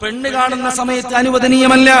പെണ്ണ് കാണുന്ന സമയത്ത്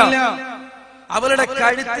അനുവദനീയമല്ല. അവളുടെ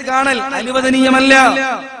കഴുത്ത് കാണൽ അനുവദനീയമല്ല.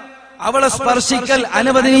 അവളെ സ്പർശിക്കൽ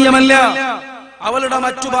അനുവദനീയമല്ല. അവളുടെ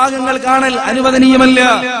മറ്റു ഭാഗങ്ങൾ കാണൽ അനുവദനീയമല്ല.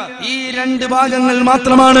 ഈ 2 ഭാഗങ്ങൾ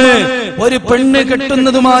മാത്രമാണ് ഒരു പെണ്ണ്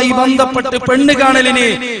കെട്ടുന്നതുമായി ബന്ധപ്പെട്ട് പെണ്ണ് കാണലിന്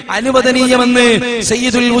അനുവദനീയമെന്ന്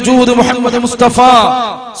സയ്യിദുൽ വജൂദ് മുഹമ്മദ് മുസ്തഫ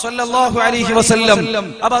സല്ലല്ലാഹു അലൈഹി വസല്ലം.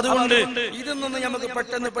 അപ്പൊ അതുകൊണ്ട് ഇതൊന്നും നമുക്ക്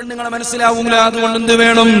പെട്ടെന്ന് പെണ്ണുങ്ങളെ മനസ്സിലാവൂല. അതുകൊണ്ട് എന്ത്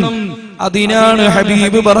വേണം? അതിനാണ്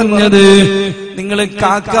ഹബീബ് പറഞ്ഞത്, നിങ്ങൾ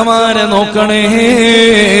കാക്കമാരെ നോക്കണേ.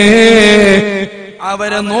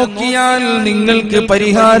 അവരെ നോക്കിയാൽ നിങ്ങൾക്ക്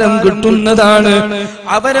പരിഹാരം കിട്ടുന്നതാണ്.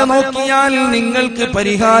 അവരെ നോക്കിയാൽ നിങ്ങൾക്ക്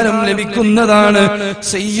പരിഹാരം ലഭിക്കുന്നതാണ്.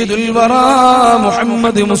 സയ്യിദുൽ വറാ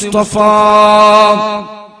മുഹമ്മദ് മുസ്തഫ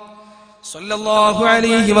സല്ലല്ലാഹു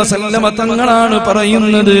അലൈഹി വസല്ലമ തങ്ങളാണ്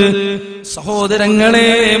പറയുന്നത്. സഹോദരങ്ങളെ,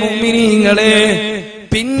 മുഅ്മിനീങ്ങളെ,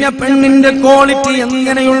 പിന്നെ പെണ്ണിന്റെ ക്വാളിറ്റി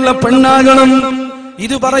എങ്ങനെയുള്ള പെണ്ണാകണം?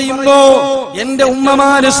 ഇത് പറയുമ്പോ എന്റെ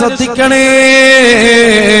ഉമ്മമാര് ശ്രദ്ധിക്കണേ.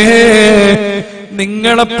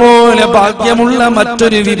 നിങ്ങളെപ്പോലെ ഭാഗ്യമുള്ള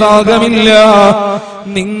മറ്റൊരു വിഭാഗമില്ല.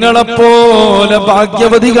 നിങ്ങളെപ്പോലെ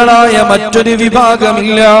ഭാഗ്യവതികളായ മറ്റൊരു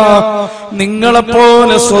വിഭാഗമില്ല.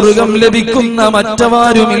 നിങ്ങളെപ്പോലെ സ്വർഗം ലഭിക്കുന്ന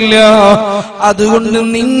മറ്റവാരുമില്ല. അതുകൊണ്ട്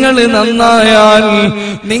നിങ്ങൾ നന്നായാൽ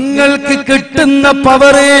നിങ്ങൾക്ക് കിട്ടുന്ന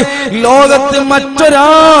പവറ് ലോകത്ത്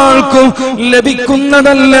മറ്റൊരാൾക്കും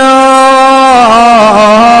ലഭിക്കുന്നതല്ല.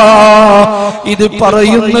 ഇത്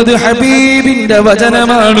പറയുന്നത് ഹബീബിന്റെ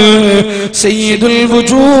വചനമാണ്. സയ്യിദുൽ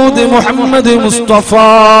വജൂദ് മുഹമ്മദ് മുസ്തഫ.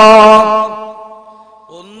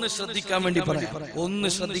 ഒന്ന് ശ്രദ്ധിക്കാൻ വേണ്ടി പറയാം. ഒന്ന്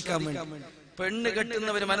ശ്രദ്ധിക്കാൻ വേണ്ടി, പെണ്ണ്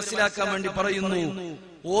കെട്ടുന്നവര് മനസ്സിലാക്കാൻ വേണ്ടി പറയുന്നു.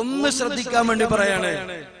 ഒന്ന് ശ്രദ്ധിക്കാൻ വേണ്ടി പറയാണ്.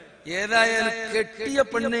 ഏതായാലും കെട്ടിയ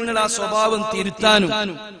പെണ്ണുങ്ങൾ ആ സ്വഭാവം തിരുത്താനും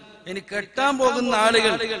ഇനി കെട്ടാൻ പോകുന്ന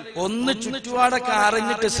ആളുകൾ ഒന്ന് ചുറ്റുപാടൊക്കെ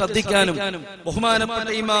അറിഞ്ഞിട്ട് ശ്രദ്ധിക്കാനും ബഹുമാനപ്പെട്ട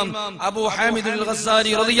ഇമാം അബൂ ഹാമിദുൽ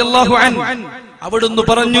ഗസ്സാലി റളിയല്ലാഹു അൻഹു അവിടുന്ന്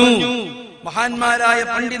പറഞ്ഞു, മഹാന്മാരായ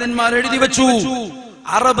പണ്ഡിതന്മാർ എഴുതി വെച്ചു,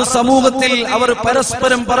 അറബ് സമൂഹത്തിൽ അവർ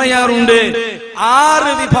പരസ്പരം പറയാറുണ്ട്, 6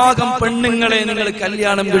 വിഭാഗം പെണ്ണുങ്ങളെ നിങ്ങൾ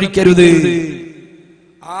കല്യാണം കഴിക്കരുത്.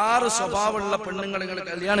 6 സ്വഭാവമുള്ള പെണ്ണുങ്ങളെ നിങ്ങൾ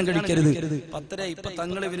കല്യാണം കഴിക്കരുത്. 10 ഇപ്പൊ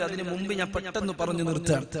തങ്ങൾ ഇവര് അതിന് മുമ്പ് ഞാൻ പെട്ടെന്ന് പറഞ്ഞു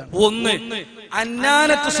നിർത്തുകയാണ്. 1,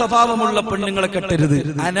 അന്നാനത്ത് സ്വഭാവമുള്ള പെണ്ണുങ്ങളെ കെട്ടരുത്.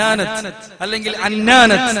 അനാനത്ത് അല്ലെങ്കിൽ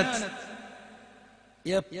അന്നാനത്ത്.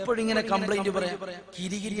 എപ്പോഴും ഇങ്ങനെ കംപ്ലൈന്റ് പറയാം,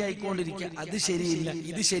 കിരികിരി ആയിക്കൊണ്ടിരിക്കുക, അത് ശരിയില്ല,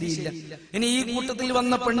 ഇത് ശരിയില്ല. ഇനി ഈ കൂട്ടത്തിൽ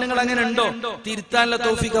വന്ന പെണ്ണുങ്ങൾ അങ്ങനെ ഉണ്ടോ? തിരുത്താനുള്ള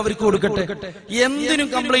തൗഫീഖ് അവർക്ക് കൊടുക്കട്ടെ. എന്തിനും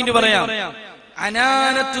കംപ്ലൈന്റ് പറയാം.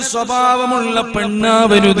 അനാനത്ത് സ്വഭാവമുള്ള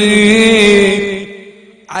പെണ്ണാവരുത്.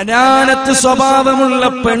 അനാനത്ത് സ്വഭാവമുള്ള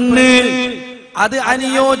പെണ്ണ് അത്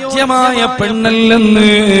അനുയോജ്യമായ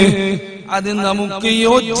പെണ്ണല്ലെന്ന്, അത് നമുക്ക്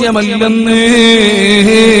യോജ്യമല്ലെന്ന്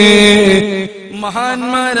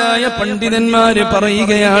മഹാന്മാരായ പണ്ഡിതന്മാര്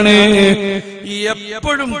പറയുകയാണ്,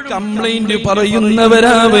 എപ്പോഴും കംപ്ലൈന്റ്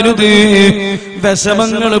പറയുന്നവരാവരുത്,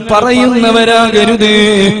 വിഷമങ്ങൾ പറയുന്നവരാകരുത്.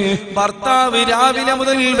 ഭർത്താവ് രാവിലെ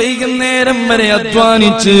മുതൽ വൈകുന്നേരം വരെ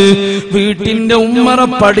അധ്വാനിച്ച് വീട്ടിന്റെ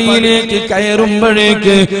ഉമ്മറപ്പടിയിലേക്ക്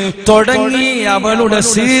കയറുമ്പോഴേക്ക് തുടങ്ങി അവളുടെ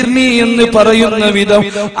സീർണി എന്ന് പറയുന്ന വിധം,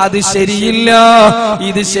 അത് ശരിയില്ല,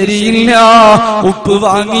 ഇത് ശരിയില്ല, ഉപ്പ്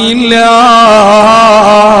വാങ്ങിയില്ല,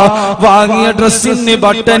 വാങ്ങിയ ഡ്രസ്സിന്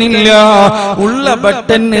ബട്ടണില്ല, ഉള്ള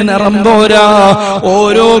ബട്ടന് നിറം പോരാ,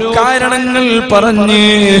 ഓരോ കാരണങ്ങൾ പറഞ്ഞ്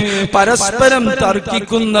പരസ്പരം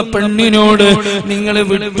തർക്കിക്കുന്ന പെണ്ണിനോട് നിങ്ങൾ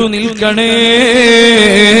വിട്ടു നിൽക്കണേ.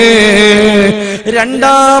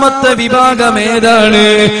 രണ്ടാമത്തെ വിഭാഗം ഏതാണ്?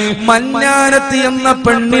 മന്നാനത്തി എന്ന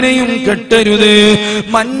പെണ്ണിനെയും കെട്ടരുത്,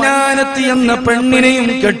 മന്നാനത്തി എന്ന പെണ്ണിനെയും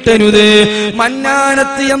കെട്ടരുത്.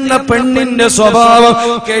 മന്നാനത്തി എന്ന പെണ്ണിന്റെ സ്വഭാവം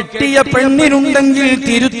കെട്ടിയ പെണ്ണിനുണ്ടെങ്കിൽ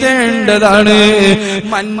തിരുത്തേണ്ടതാണ്.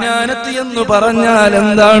 മന്നാനത്തി എന്ന് പറഞ്ഞാൽ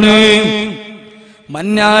എന്താണ്?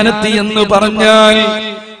 മന്നാനത്തി എന്ന് പറഞ്ഞാൽ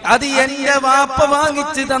അത് എന്റെ വാപ്പ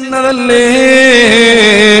വാങ്ങിച്ചു തന്നതല്ലേ,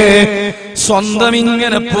 സ്വന്തം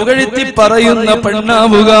ഇങ്ങനെ പുകഴ്ത്തി പറയുന്ന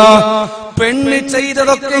പെണ്ണാവുക. പെണ്ണ്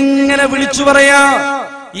ചെയ്തതൊക്കെ ഇങ്ങനെ വിളിച്ചു പറയാ.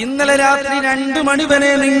 ഇന്നലെ രാത്രി 2 മണി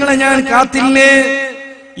വരെ നിങ്ങളെ ഞാൻ കാത്തില്ലേ,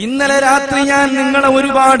 ഇന്നലെ രാത്രി ഞാൻ നിങ്ങളെ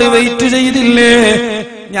ഒരുപാട് വെയിറ്റ് ചെയ്തില്ലേ,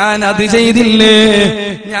 ഞാൻ അത് ചെയ്തില്ലേ,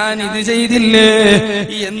 ഞാൻ ഇത് ചെയ്തില്ലേ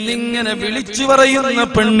എന്നിങ്ങനെ വിളിച്ചു പറയുന്ന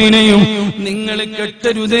പെണ്ണിനെയും നിങ്ങൾ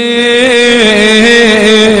കെട്ടരുതേ.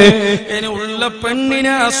 ഇനി ഉള്ള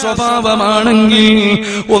പെണ്ണിന് ആ സ്വഭാവമാണെങ്കിൽ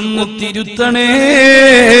ഒന്ന് തിരുത്തണേ.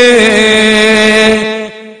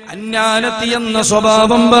 അന്നാനത്തി എന്ന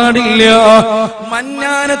സ്വഭാവം പാടില്ല,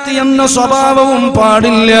 മന്നാനത്തി എന്ന സ്വഭാവവും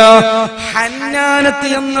പാടില്ല, ഹന്നാനത്തി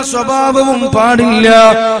എന്ന സ്വഭാവവും പാടില്ല.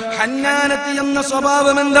 ഹന്നാനത്തി എന്ന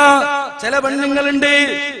സ്വഭാവം എന്താ? ചില പെണ്ണുങ്ങളുണ്ട്,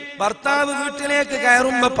 ഭർത്താവ് വീട്ടിലേക്ക്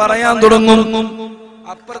കയറുമ്പോ പറയാൻ തുടങ്ങും,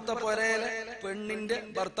 അപ്പുറത്തെ പോരയിലെ പെണ്ണിന്റെ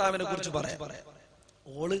ഭർത്താവിനെ കുറിച്ച് പറയാം.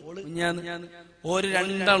 ഓള് ഞാൻ ഒരു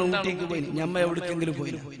 2 ആൾ ഊട്ടിക്ക് പോയി, ഞമ്മ എവിടേക്കെങ്കിലും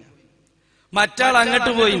പോയി, മറ്റാൾ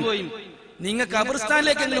അങ്ങോട്ട് പോയി, നിങ്ങൾ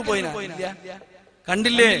ഖബർസ്ഥാനിലേക്കെങ്കിലും പോയിനാ?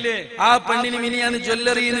 കണ്ടില്ലേ? ആ പെണ്ണിന് മിനിയാന്ന്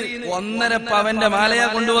ജ്വല്ലറിന്ന് 1.5 പവന്റെ മാലയാ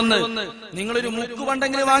കൊണ്ടുവന്ന് നിങ്ങളൊരു മുക്ക്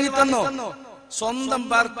പണ്ടെങ്കിലും വാങ്ങിത്തന്നോ? സ്വന്തം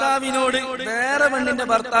ഭർത്താവിനോട് വേറെ പെണ്ണിന്റെ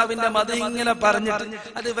ഭർത്താവിന്റെ മതം ഇങ്ങനെ പറഞ്ഞിട്ട്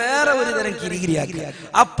അത് വേറെ ഒരു തരം കിരികിരിയാക്കി.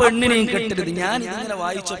 ആ പെണ്ണിനെയും കെട്ടരുത്. ഞാൻ ഇതിങ്ങനെ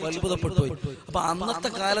വായിച്ചു അത്ഭുതപ്പെട്ടു പോയി. അപ്പൊ അന്നത്തെ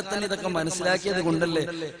കാലത്ത് തന്നെ ഇതൊക്കെ മനസ്സിലാക്കിയത് കൊണ്ടല്ലേ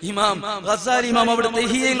ഇമാം ഗസാലി ഇമാം അവിടെ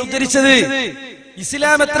തെഹിയയിൽ ഉദ്ധരിച്ചത്.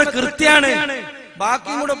 ഇസ്ലാം എത്ര കൃത്യാണ്,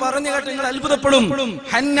 ബാക്കിയും കൂടെ പറഞ്ഞു കേട്ട് നിങ്ങൾ അത്ഭുതപ്പെടും.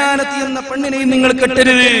 ഹന്നാനത്തി എന്ന പെണ്ണിനെയും നിങ്ങൾ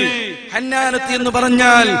കെട്ടരുത്. ഹന്നാനത്തി എന്ന്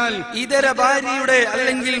പറഞ്ഞാൽ ഇതര ഭാര്യയുടെ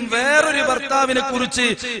അല്ലെങ്കിൽ വേറൊരു ഭർത്താവിനെ കുറിച്ച്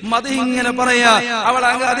മതി ഇങ്ങനെ പറയാ, അവൾ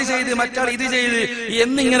അത് ചെയ്ത് മറ്റാൾ ഇത് ചെയ്ത്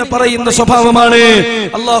എന്നിങ്ങനെ പറയുന്ന സ്വഭാവമാണ്.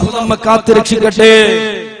 അള്ളാഹു നമ്മെ കാത്തുരക്ഷിക്കട്ടെ.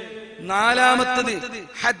 4-മത്തത്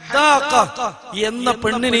ഹദ്ദാഖ എന്ന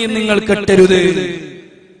പെണ്ണിനെയും നിങ്ങൾ കെട്ടരുത്.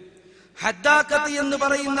 ഹദ്ദാഖത്തി എന്ന്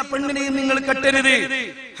പറയുന്ന പെണ്ണിനെയും നിങ്ങൾ കെട്ടരുത്.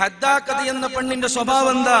 ഹദ്ദാഖത്തി എന്ന പെണ്ണിന്റെ സ്വഭാവം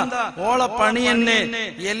എന്താ? ഓളെ പണി തന്നെ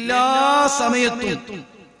എല്ലാ സമയത്തും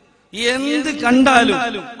എന്ത് കണ്ടാലും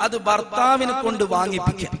അത് ഭർത്താവിനെ കൊണ്ട്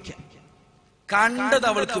വാങ്ങിപ്പിക്കാം. കണ്ടത്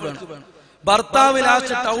അവൾക്ക് വേണം. ഭർത്താവ്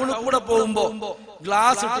ലാസ്റ്റ് ടൗണിൽ കൂടെ പോകുമ്പോ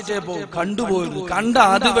ഗ്ലാസ് ഇട്ടിച്ചേ പോകും, കണ്ടുപോയത് കണ്ട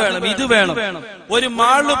അത് വേണം ഇത് വേണം. ഒരു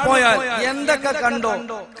മാളിൽ പോയാൽ എന്തൊക്കെ കണ്ടോ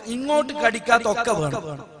ഇങ്ങോട്ട് കടിക്കാത്ത ഒക്കെ വേണം.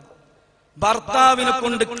 ഭർത്താവിനെ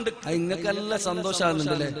കൊണ്ട് ഇങ്ങക്കെല്ലാം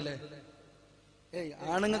സന്തോഷമാകുന്നുണ്ടല്ലേ?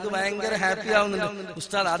 ആണുങ്ങൾക്ക് ഭയങ്കര ഹാപ്പി ആവുന്നുണ്ട്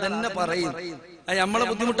ഉസ്താദ്, അതെന്നെ പറയും. നമ്മളെ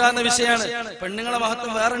ബുദ്ധിമുട്ടാകുന്ന വിഷയമാണ്. പെണ്ണുങ്ങളെ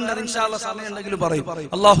മഹത്വം വേറെ ഉണ്ട്, ഇൻഷാ അല്ലാഹ് സമയം ഉണ്ടെങ്കിലും പറയും.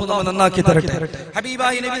 അല്ലാഹു നമ്മെ നന്നാക്കി തരട്ടെ.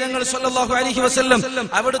 ഹബീബായ നബി തങ്ങൾ സല്ലല്ലാഹു അലൈഹി വസല്ലം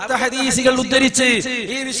അവിടുത്തെ ഹദീസുകൾ ഉദ്ധരിച്ച്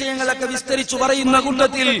ഈ വിഷയങ്ങളൊക്കെ വിസ്തരിച്ചു പറയുന്ന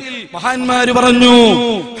കൂട്ടത്തിൽ മഹാന്മാര് പറഞ്ഞു,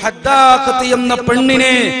 ഹദ്ദാഖത്ത് എന്ന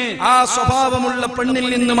പെണ്ണിനെ, ആ സ്വഭാവമുള്ള പെണ്ണിൽ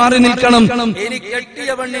നിന്ന് മാറി നിൽക്കണം. എനിക്ക്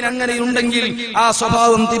കെട്ടിയ പെണ്ണിന് അങ്ങനെ ഉണ്ടെങ്കിൽ ആ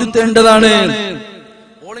സ്വഭാവം തിരുത്തേണ്ടതാണ്.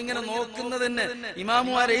 ഓളിങ്ങനെ നോക്കുന്നത് തന്നെ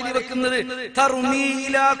ഇമാമുമാർ എഴുതി വെക്കുന്നത്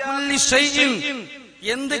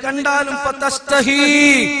എന്ത് കണ്ടാലും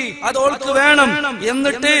അത് ഓൾക്ക് വേണം.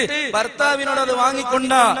 എന്നിട്ട് ഭർത്താവിനോട് അത്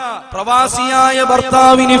വാങ്ങിക്കൊണ്ട പ്രവാസിയായ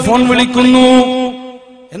ഭർത്താവിന് ഫോൺ വിളിക്കുന്നു.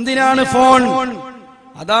 എന്തിനാണ് ഫോൺ?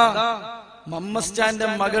 അതാ മമ്മസ്റ്റാന്റെ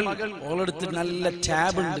മകൾ ഓളെടുത്ത് നല്ല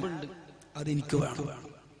ടാബ് ഉണ്ട്, അതെനിക്ക് വേണം.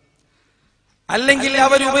 അല്ലെങ്കിൽ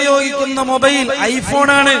അവരുപയോഗിക്കുന്ന മൊബൈൽ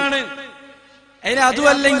ഐഫോണാണ്, അതിന്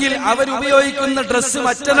അതുമല്ലെങ്കിൽ അവരുപയോഗിക്കുന്ന ഡ്രസ്സ്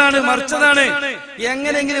മറ്റതാണ് മറിച്ചതാണ്,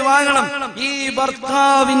 എങ്ങനെയെങ്കിലും വാങ്ങണം. ഈ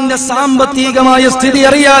ഭർത്താവിന്റെ സാമ്പത്തികമായ സ്ഥിതി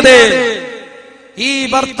അറിയാതെ, ഈ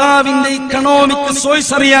ഭർത്താവിന്റെ ഇക്കണോമിക്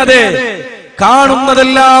സോഴ്സ് അറിയാതെ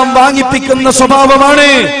കാണുന്നതെല്ലാം വാങ്ങിപ്പിക്കുന്ന സ്വഭാവമാണ്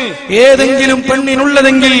ഏതെങ്കിലും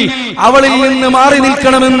പെണ്ണിനുള്ളതെങ്കിൽ അവളിൽ നിന്ന് മാറി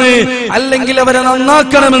നിൽക്കണമെന്ന്, അല്ലെങ്കിൽ അവരെ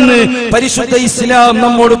നന്നാക്കണമെന്ന് പരിശുദ്ധ ഇസ്ലാം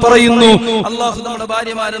നമ്മോട് പറയുന്നു. അല്ലാഹു നമ്മുടെ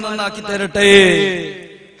ഭാര്യമാരെ നന്നാക്കി തരട്ടെ.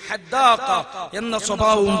 ഹദ്ദാഖ എന്ന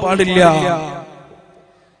സ്വഭാവവും പാടില്ല.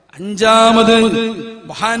 അഞ്ചാമത്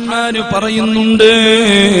മഹാന്മാര് പറയുന്നുണ്ട്,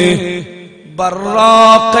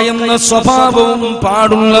 ബറാഖ എന്ന സ്വഭാവവും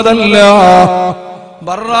പാടുള്ളതല്ല.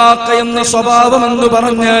 ബറാഖ എന്ന സ്വഭാവം എന്ന്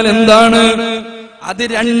പറഞ്ഞാൽ എന്താണ്? അത്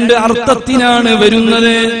രണ്ട് അർത്ഥത്തിനാണ്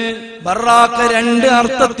വരുന്നത്. ബറാഖ രണ്ട്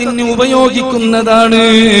അർത്ഥത്തിന് ഉപയോഗിക്കുന്നതാണ്.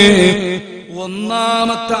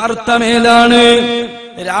 ഒന്നാമത്തെ അർത്ഥം ഏതാണ്?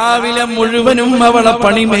 രാവിലെ മുഴുവനും അവളെ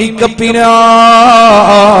പണി മേക്കപ്പിനാണ്.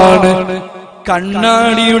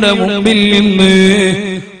 കണ്ണാടിയുടെ മുമ്പിൽ നിന്ന്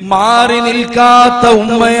മാറി നിൽക്കാത്ത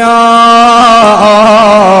ഉമ്മയാണ്.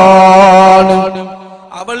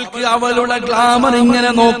 അവൾക്ക് അവളുടെ ഗ്ലാമർ ഇങ്ങനെ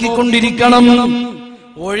നോക്കിക്കൊണ്ടിരിക്കണം.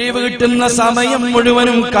 ഒഴിവ് കിട്ടുന്ന സമയം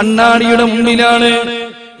മുഴുവനും കണ്ണാടിയുടെ മുമ്പിലാണ്.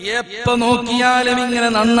 എപ്പോ നോക്കിയാലും ഇങ്ങനെ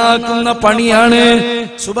നന്നാക്കുന്ന പണിയാണ്.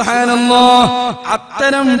 സുബ്ഹാനല്ലാഹ്,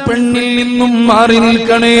 അത്തരം പെണ്ണിൽ നിന്നും മാറി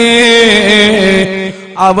നിൽക്കണേ.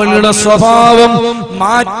 അവളുടെ സ്വഭാവം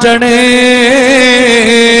മാറ്റണേ.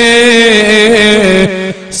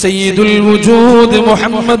 സയ്യിദുൽ വജൂദ്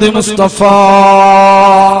മുഹമ്മദ് മുസ്തഫ.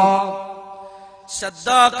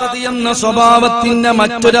 സദ്ദാഖത്ത് എന്ന സ്വഭാവത്തിന്റെ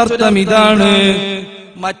മറ്റൊരർത്ഥം ഇതാണ്.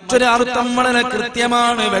 മറ്റൊരർത്ഥം വളരെ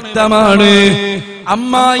കൃത്യമാണ്, വ്യക്തമാണ്.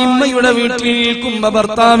 അമ്മായിമ്മയുടെ വീട്ടിൽ നിൽക്കുമ്പോ,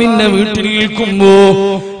 ഭർത്താവിന്റെ വീട്ടിൽ നിൽക്കുമ്പോ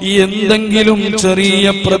എന്തെങ്കിലും ചെറിയ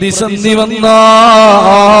പ്രതിസന്ധി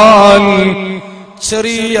വന്നാൽ,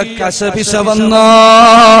 ചെറിയ കശപിശ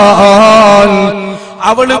വന്നാൽ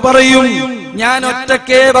അവള് പറയും, ഞാൻ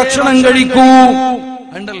ഒറ്റക്കേ ഭക്ഷണം കഴിക്കൂ.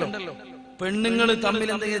 ഉണ്ടല്ലോ, പെണ്ണുങ്ങൾ തമ്മിൽ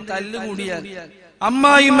എന്തെങ്കിലും തല്ലുകൂടിയാൽ,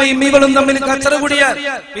 അമ്മായിമ്മയും ഇവളും തമ്മിൽ കച്ചറ കൂടിയാൽ,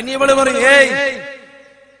 പിന്നെ ഇവള് പറയും, ഏയ്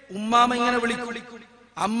ഉമ്മാമ ഇങ്ങനെ വിളിക്കും,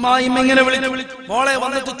 അമ്മായിമ്മ ഇങ്ങനെ വിളിക്കും, മോളെ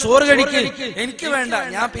വന്നിട്ട് ചോറ് കഴിക്ക്. എനിക്ക് വേണ്ട,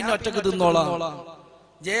 ഞാൻ പിന്നെ ഒറ്റക്ക് തിന്നോളാം.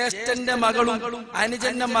 ജ്യേഷ്ഠന്റെ മകളും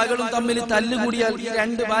അനുജന്റെ മകളും തമ്മിൽ തല്ലുകൂടിയാൽ ഈ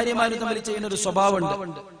രണ്ട് ഭാര്യമാരും തമ്മിൽ ചെയ്യുന്ന ഒരു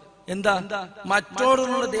സ്വഭാവമുണ്ട്. എന്താ?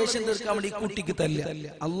 മറ്റോടുള്ള ദേഷ്യം തീർക്കാൻ വേണ്ടി ഈ കുട്ടിക്ക് തല്ല.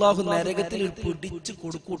 അള്ളാഹു നരകത്തിൽ പിടിച്ചു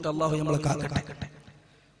കൊടുക്കൂട്ട്. അള്ളാഹു നമ്മളെ കാക്കട്ടെ.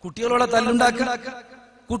 കുട്ടികളോടെ തല്ലുണ്ടാക്കുക,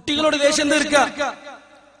 കുട്ടികളോട് ദേഷ്യം തീർക്കുക,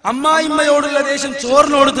 അമ്മായിമ്മയോടുള്ള ദേഷ്യം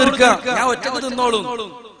ചോറിനോട് തീർക്കുക. ഞാൻ ഒറ്റക്ക് തിന്നോളും.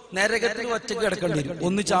 നരകത്തിൽ ഒറ്റക്ക് കിടക്കേണ്ടി വരും.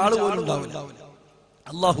 ഒന്നിച്ച് ആള് പോലും ഉണ്ടാവില്ല.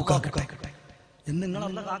 അള്ളാഹു കാക്കട്ടെ. എന്ന് നിങ്ങൾ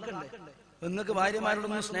അല്ല കാക്കണ്ടേ? നിങ്ങൾക്ക്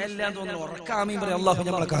ഭാര്യമാരോടൊന്നും സ്നേഹമില്ലാന്ന് തോന്നുന്നു. ഉറക്കാമീൻ പറയും, അള്ളാഹു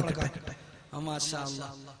നമ്മളെ കാക്കട്ടെ. മാഷാ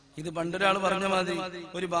അല്ലാഹ്. ഇത് പണ്ടൊരാൾ പറഞ്ഞ മാതിരി,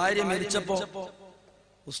 ഒരു ഭാര്യ മരിച്ചപ്പോ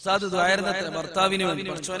ഉസ്താദ് ദ്വായർന്നത്ര ഭർത്താവിന് വേണ്ടി,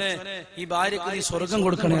 പഠിച്ചോനെ ഈ ഭാര്യക്ക് നീ സ്വർഗം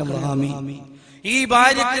കൊടുക്കണേ അല്ലാഹ്, ആമീൻ. ഈ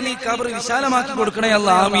ഭാര്യക്ക് നീ ഖബർ വിശാലമാക്കി കൊടുക്കണേ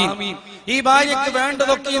അല്ലാഹ്, ആമീൻ. ഈ ഭാര്യക്ക്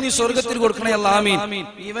വേണ്ടതൊക്കെ നീ സ്വർഗത്തിൽ കൊടുക്കണേ അല്ലാഹ്, ആമീൻ.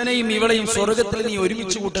 ഇവനെയും ഇവളെയും സ്വർഗത്തിൽ നീ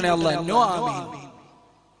ഒരുമിച്ച് കൂട്ടണേ അല്ലാഹ്, നോ ആമീൻ.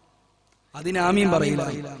 അതിന് ആമീൻ പറയില്ല.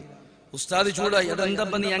 ഉസ്താദ് ചൂടായി,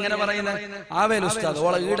 അതെന്തപ്പ നീ അങ്ങനെ പറയുന്നത്? ആവേൽ ഉസ്താദ്,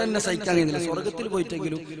 ഓളെ ഈടന്നെ സഹിക്കാൻ കഴിയുന്നില്ല. സ്വർഗത്തിൽ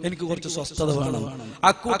പോയിട്ടെങ്കിലും എനിക്ക് കുറച്ച് സ്വസ്ഥത വേണം.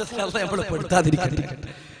 അക്കൂട്ടത്തിൽ അല്ലാഹ് നമ്മളെ പെടുത്താതിരിക്കട്ടെ.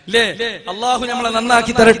 അല്ലേ? അള്ളാഹു നമ്മളെ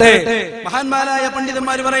നന്നാക്കി തരട്ടെ. മഹാന്മാരായ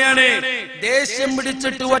പണ്ഡിതന്മാര് പറയാണ്, ദേഷ്യം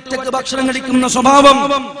പിടിച്ചിട്ട് ഒറ്റക്ക് ഭക്ഷണം കഴിക്കുന്ന സ്വഭാവം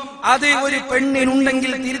അത് ഒരു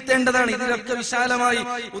പെണ്ണിനുണ്ടെങ്കിൽ തിരുത്തേണ്ടതാണ്. ഇതിലൊക്കെ വിശാലമായി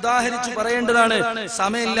ഉദാഹരിച്ചു പറയേണ്ടതാണ്.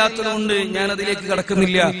 സമയമില്ലാത്തതുകൊണ്ട് ഞാൻ അതിലേക്ക്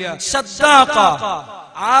കടക്കുന്നില്ല. സദ്ദാഖ,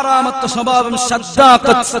 ആറാമത്തെ സ്വഭാവം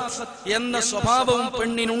സദ്ദാഖത്ത് എന്ന സ്വഭാവവും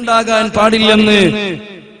പെണ്ണിനുണ്ടാകാൻ പാടില്ലെന്ന്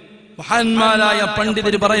മഹാന്മാരായ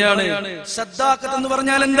പണ്ഡിതര് പറയാണ്. സദ്ദാഖത്ത് എന്ന്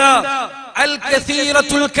പറഞ്ഞാൽ എന്താ? അൽ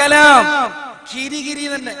കസീറത്തുൽ കലാം, കിരികിരി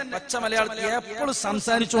തന്നെ. പച്ച മലയാളത്തിൽ എപ്പോഴും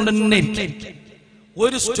സംസാരിച്ചുകൊണ്ട് തന്നെ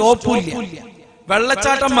ഒരു സ്റ്റോപ്പും ഇല്ല.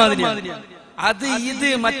 വെള്ളച്ചാട്ടം മാതിരിയാണ്. അത് ഇത്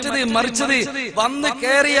മറ്റത് മറിച്ചത് വന്ന്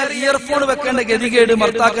കയറിയാൽ ഇയർഫോൺ വെക്കേണ്ട ഗതികേട്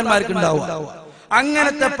ഭർത്താക്കന്മാർക്ക് ഉണ്ടാവും.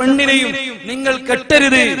 അങ്ങനത്തെ പെണ്ണിനെയും നിങ്ങൾ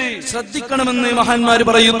കെട്ടരുത്, ശ്രദ്ധിക്കണമെന്ന് മഹാന്മാര്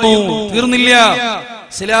പറയുന്നു. തീർന്നില്ല,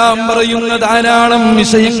 ഇസ്ലാം പറയുന്ന ധാരാളം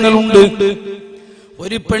വിഷയങ്ങളുണ്ട്.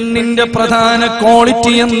 ഒരു പെണ്ണിന്റെ പ്രധാന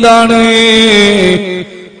ക്വാളിറ്റി എന്താണ്?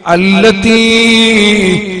 അല്ലതീ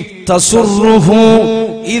തസുറുഹു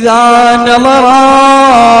ഇദാ നളറാ.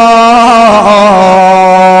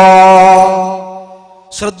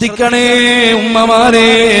 ശ്രദ്ധിക്കണേ ഉമ്മമാരെ,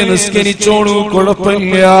 നിസ്കരിച്ചോളൂ,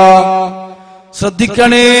 കുഴപ്പമില്ല.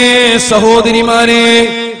 ശ്രദ്ധിക്കണേ സഹോദരിമാരെ,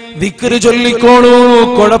 ദിക്ർ ചൊല്ലിക്കോളൂ,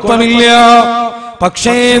 കുഴപ്പമില്ല.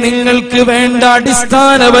 പക്ഷേ നിങ്ങൾക്ക് വേണ്ട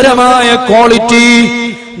അടിസ്ഥാനപരമായ ക്വാളിറ്റി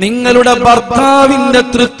നിങ്ങളുടെ ഭർത്താവിന്റെ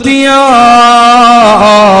തൃപ്തിയാണ്.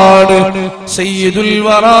 സയ്യിദുൽ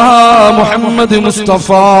വറാ മുഹമ്മദ് മുസ്തഫ.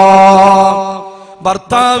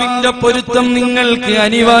 ഭർത്താവിന്റെ പൊരുത്തം നിങ്ങൾക്ക്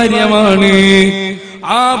അനിവാര്യമാണ്.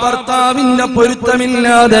 ആ ഭർത്താവിന്റെ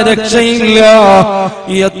പൊരുത്തമില്ലാതെ രക്ഷയില്ല.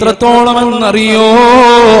 എത്രത്തോളമെന്നറിയോ?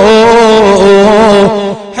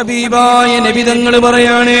 ഹബീബായ നബി തങ്ങൾ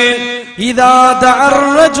പറയാണ്, ഇദാ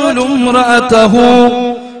ദഅറജുലു ഇംറഅതഹു,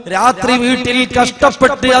 രാത്രി വീട്ടിൽ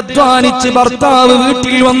കഷ്ടപ്പെട്ട് അധ്വാനിച്ച് ഭർത്താവ്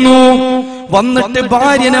വീട്ടിൽ വന്നിട്ട്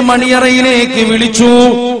ഭാര്യനെ മണിയറയിലേക്ക് വിളിച്ചു.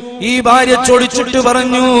 ഈ ഭാര്യ ചൊടിച്ചിട്ട്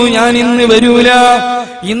പറഞ്ഞു, ഞാൻ ഇന്ന് വരൂല,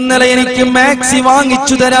 ഇന്നലെ എനിക്ക് മാക്സി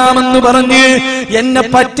വാങ്ങിച്ചു തരാമെന്ന് പറഞ്ഞ് എന്നെ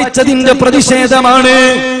പറ്റിച്ചതിന്റെ പ്രതിഷേധമാണ്.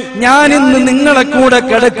 ഞാൻ ഇന്ന് നിങ്ങളെ കൂടെ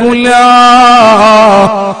കിടക്കൂല,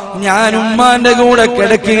 ഞാൻ ഉമ്മാന്റെ കൂടെ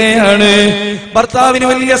കിടക്കുകയാണ്. ഭർത്താവിന്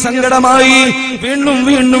വലിയ സങ്കടമായി. വീണ്ടും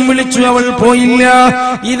വീണ്ടും വിളിച്ചു, അവൾ പോയില്ല.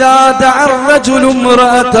 ഇദാ ദഅറജുലു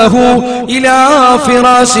ഇംറഅതഹു ഇലാ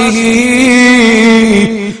ഫിറാശിഹി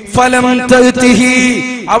ഫലം തഅതിഹി,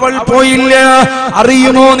 അവൾ പോയില്ല.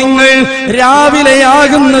 അറിയുമോ നിങ്ങൾ,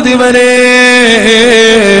 രാവിലെയാകുന്നത് വരെ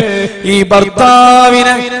ഈ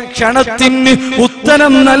ഭർത്താവിന് ക്ഷണത്തിന്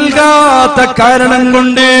ഉത്തരം നൽകാത്ത കാരണം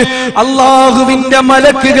കൊണ്ട് അല്ലാഹുവിന്റെ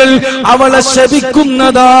മലക്കുകൾ അവളെ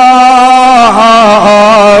ശപിക്കുന്നതാണ്.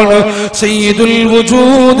 സയ്യിദുൽ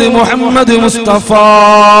വജൂദ് മുഹമ്മദ് മുസ്തഫ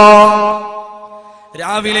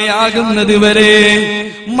രാവിലെയാകുന്നത് വരെ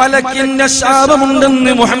മലക്കിന്റെ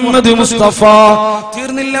ശാപമുണ്ടെന്ന് മുഹമ്മദ് മുസ്തഫ.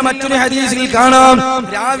 തീർന്നില്ല, മറ്റൊരു ഹദീസിൽ കാണാം,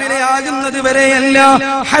 രാവിലെയാകുന്നത് വരെയല്ല,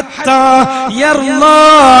 ഹത്താ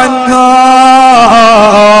യർലാൻഹാ,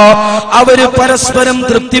 അവര് പരസ്പരം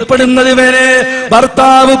തൃപ്തിപ്പെടുന്നത് വരെ,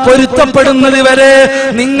 ഭർത്താവ് പൊരുത്തപ്പെടുന്നത് വരെ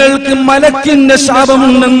നിങ്ങൾക്ക് മലക്കിന്റെ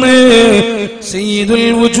ശാപമുണ്ടെന്ന് സയ്യിദുൽ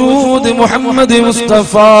വജൂദ് മുഹമ്മദ്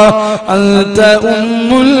മുസ്തഫ. അൻത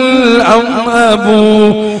ഉമ്മുൽ അംഅബു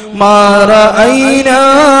മാ റഅയ്നാ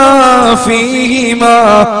ഫീഹിമാ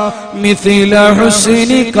മിസ്ല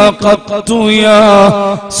ഹുസ്നിക ഖത്തു യാ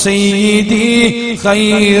സയ്യിദി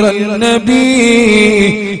ഖൈറൻ നബി,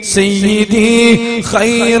 സയ്യിദി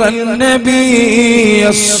ഖൈറൻ നബി,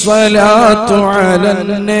 അസ്സലാത്തു അലൻ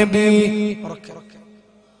നബി.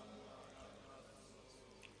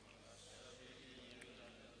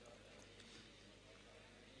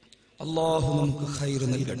 അല്ലാഹു നമുക്ക് ഖൈർ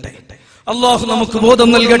നൽകട്ടെ, അല്ലാഹു നമുക്ക് ബോധം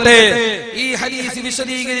നൽകട്ടെ. ഈ ഹദീസ്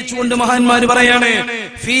വിശദീകരിച്ചുകൊണ്ട് മഹാന്മാർ പറയാണ്,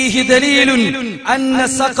 ഫീഹി ദലീലുൻ അന്ന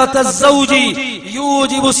സഖത അസ്സൗജി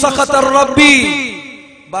യൂജിബു സഖത റബ്ബി.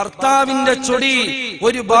 ഭർത്താവിന്റെ ചൊടി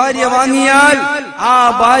ഒരു ഭാര്യ വാങ്ങിയാൽ ആ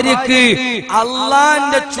ഭാര്യക്ക്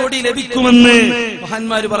അള്ളാന്റെ ചൊടി ലഭിക്കുമെന്ന്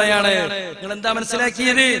മഹാന്മാര് പറയാണ്. നിങ്ങൾ എന്താ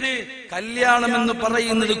മനസ്സിലാക്കിയത്? കല്യാണം എന്ന്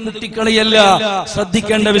പറയുന്നത് കുട്ടിക്കളിയല്ല,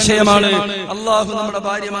 ശ്രദ്ധിക്കേണ്ട വിഷയമാണ്. അള്ളാഹു നമ്മുടെ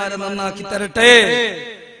ഭാര്യമാരെ നന്നാക്കി തരട്ടെ,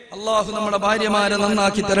 അള്ളാഹു നമ്മുടെ ഭാര്യമാരെ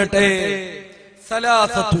നന്നാക്കി തരട്ടെ.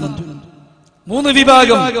 സലാസത്തുൻ, 3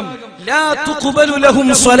 വിഭാഗം. ലാ തുഖ്ബലു ലഹും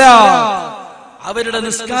സ്വലാ, അവരുടെ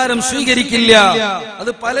നിസ്കാരം സ്വീകരിക്കില്ല.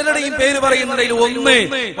 അത് പലരുടെയും പേര് പറയുന്നതിൽ ഒന്ന്,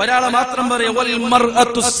 ഒരാളെ മാത്രം പറയാം, വൽ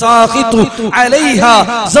മർഅതു സാഖിതു അലൈഹാ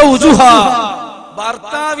സൗജുഹാ.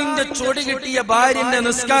 ഭർത്താവിന്റെ ചൊടി കിട്ടിയ ഭാര്യന്റെ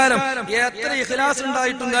നിസ്കാരം എത്ര ഇഖ്ലാസ്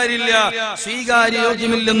ഉണ്ടായിട്ടും കാര്യമില്ല,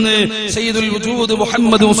 സ്വീകാര്യോഗ്യമില്ലെന്ന് സയ്യിദുൽ വജൂദ്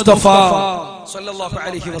മുഹമ്മദ് മുസ്തഫ സല്ലല്ലാഹു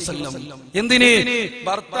അലൈഹി വസല്ലം. എന്തിന്?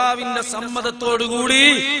 ഭർത്താവിന്റെ സമ്മതത്തോടുകൂടി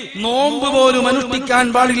നോമ്പ് പോലും അനുഷ്ഠിക്കാൻ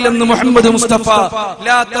പാടില്ലെന്ന് മുഹമ്മദ് മുസ്തഫ.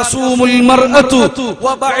 ലാ തസൂമുൽ മർഅതു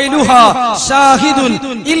വബഅലുഹാ ഷാഹിദുൻ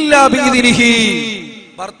ഇല്ലാ ബിഇദ്നിഹി.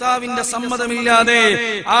 ഭർത്താവിന്റെ സമ്മതമില്ലാതെ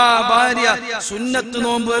ആ ഭാര്യ സുന്നത്ത്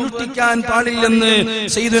നോമ്പ് അനുഷ്ഠിക്കാൻ പാടില്ലെന്ന്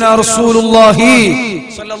സയ്യിദുനാ റസൂലുള്ളാഹി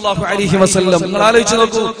സ്വല്ലല്ലാഹു അലൈഹി വസല്ലം. നിങ്ങൾ ആലോചിച്ച്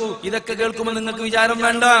നോക്കൂ, ഇതൊക്കെ കേൾക്കുമ്പോൾ നിങ്ങൾക്ക് വിചാരം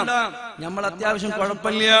വേണ്ട, നമ്മൾ അത്യാവശ്യം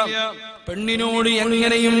കുഴപ്പമില്ല, പെണ്ണിനോട്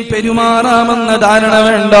എങ്ങനെയും പെരുമാറാമെന്ന ധാരണ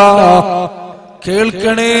വേണ്ട.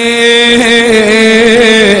 കേൾക്കണേ,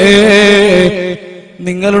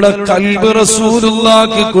 നിങ്ങളുടെ ഖൽബ്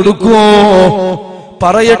റസൂലുള്ളാഹിക്ക് കൊടുക്കുവോ?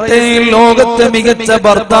 പറയട്ടെ, ലോകത്തെ മികച്ച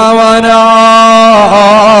ഭർത്താവാനാ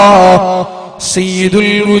സയ്യിദുൽ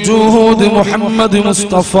വജൂദ് മുഹമ്മദ്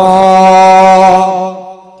മുസ്തഫ.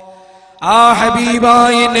 ആ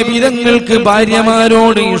ഹബീബായ നബി തങ്ങൾക്ക്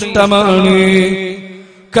ഭാര്യമാരോട് ഇഷ്ടമാണ്.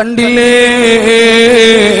 കണ്ടില്ലേ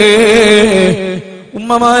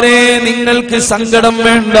ഉമ്മമാരെ, നിങ്ങൾക്ക് സങ്കടം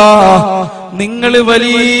വേണ്ട, നിങ്ങൾ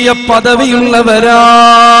വലിയ പദവിയുള്ളവരാണ്.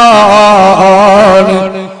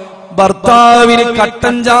 ഭർത്താവിന്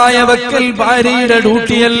കട്ടൻ ചായ വെക്കൽ ഭാര്യയുടെ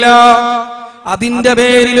ഡ്യൂട്ടിയല്ല. അതിന്റെ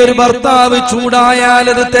പേരിൽ ഒരു ഭർത്താവ് ചൂടായാൽ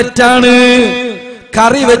അത് തെറ്റാണ്.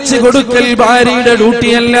 കറി വെച്ച് കൊടുക്കൽ ഭാര്യയുടെ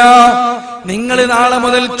ഡ്യൂട്ടിയല്ല. നിങ്ങൾ നാളെ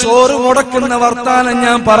മുതൽ ചോറ് മുടക്കുന്ന വർത്താനം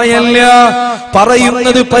ഞാൻ പറയല്ല,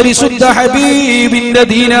 പറയുന്നത് പരിശുദ്ധ ഹബീബിന്റെ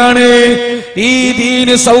ദീനാണ്. ഈ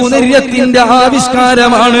ദീന് സൗന്ദര്യത്തിന്റെ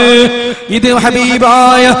ആവിഷ്കാരമാണ്. ഇത്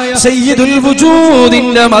ഹബീബായ സയ്യിദുൽ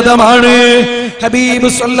വുജൂദിന്റെ മതമാണ്. ഹബീബ്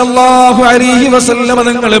സല്ലല്ലാഹു അലൈഹി വസല്ലം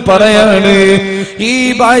തങ്ങൾ പറയാണ്, ഈ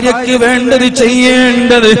ഭാര്യയ്ക്ക് വേണ്ടത്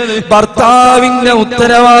ചെയ്യേണ്ടത് ഭർത്താവിന്റെ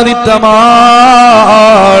ഉത്തരവാദിത്തമാണ്.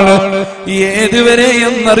 ഏതുവരെ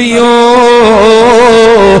എന്നറിയോ?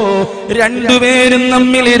 രണ്ടുപേരും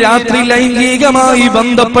തമ്മിൽ രാത്രി ലൈംഗികമായി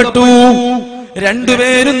ബന്ധപ്പെട്ടു,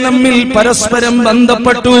 രണ്ടുപേരും തമ്മിൽ പരസ്പരം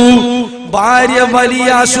ബന്ധപ്പെട്ടു. ഭാര്യ വലിയ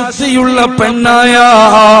അശുദ്ധിയുള്ള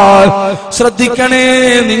പെണ്ണായാൽ ശ്രദ്ധിക്കണേ,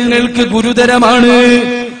 നിങ്ങൾക്ക് ഗുരുതരമാണ്,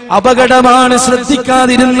 അപകടമാണ്.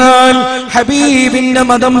 ശ്രദ്ധിക്കാതിരുന്നാൽ ഹബീബിന്റെ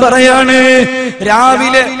മതം പറയാണ്,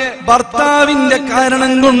 രാവിലെ ഭർത്താവിന്റെ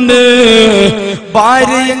കാരണം കൊണ്ട്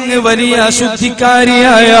ഭാര്യയങ്ങ് വലിയ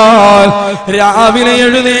അശുദ്ധിക്കാരിയായാൽ രാവിലെ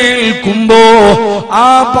എഴുന്നേൽക്കുമ്പോ ആ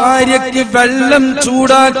ഭാര്യയ്ക്ക് വെള്ളം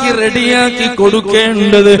ചൂടാക്കി റെഡിയാക്കി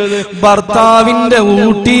കൊടുക്കേണ്ടത് ഭർത്താവിന്റെ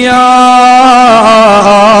ഊട്ടിയാണ്,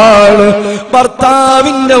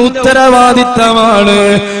 ഭർത്താവിന്റെ ഉത്തരവാദിത്തമാണ്.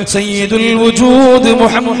 സയ്യിദുൽ വുജൂദ്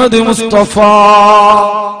മുഹമ്മദ് മുസ്തഫ.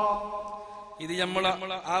 ഇത് നമ്മൾ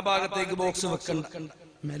ആ ഭാഗത്തേക്ക് ബോക്സ് വെക്കണ്ട,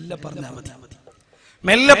 മെല്ലെ പറഞ്ഞാ മതി,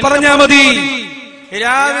 മെല്ലെ പറഞ്ഞാ മതി.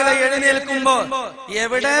 രാവിലെ എഴുന്നേൽക്കുമ്പോ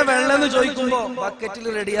എവിടെ വെള്ളം എന്ന് ചോദിക്കുമ്പോ ബക്കറ്റിൽ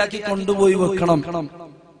റെഡിയാക്കി കൊണ്ടുപോയി വെക്കണം.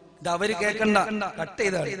 ഇത് അവര് കേൾക്കണ്ട, കട്ട്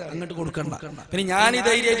ചെയ്താണ് അങ്ങോട്ട് കൊടുക്കണ്ട. പിന്നെ ഞാൻ ഈ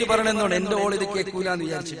ധൈര്യമായിട്ട് പറയണെന്നോണ്ട് എന്റെ ഓൾ ഇത് കേൾക്കൂലെന്ന്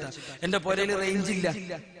വിചാരിച്ചിട്ടാ. എന്റെ പുരയിൽ റേഞ്ച് ഇല്ല,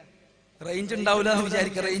 റേഞ്ച് ഉണ്ടാവില്ല എന്ന്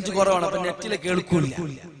വിചാരിക്കുക, റേഞ്ച് കുറവാണ്, അപ്പൊ നെറ്റില് കേൾക്കൂല.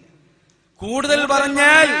 കൂടുതൽ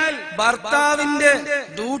പറഞ്ഞാൽ ഭർത്താവിന്റെ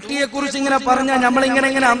ഡ്യൂട്ടിയെ കുറിച്ച് ഇങ്ങനെ പറഞ്ഞാൽ നമ്മളിങ്ങനെ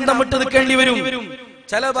ഇങ്ങനെ അന്തം വിട്ട് നിൽക്കേണ്ടി വരും.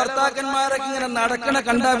 ചില ഭർത്താക്കന്മാരൊക്കെ ഇങ്ങനെ നടക്കണ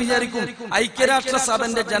കണ്ടാ വിചാരിക്കും ഐക്യരാഷ്ട്ര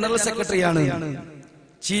സഭന്റെ ജനറൽ സെക്രട്ടറിയാണ്.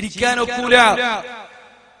 ചിരിക്കാനൊക്കൂല,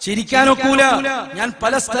 ചിരിക്കാനൊക്കൂല. ഞാൻ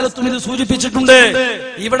പല സ്ഥലത്തും ഇത് സൂചിപ്പിച്ചിട്ടുണ്ട്.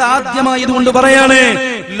 ഇവിടെ ആദ്യമായി ഇതുകൊണ്ട് പറയാണ്,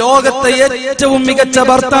 ലോകത്തെ ഏറ്റവും മികച്ച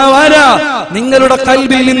ഭർത്താവാരാ? നിങ്ങളുടെ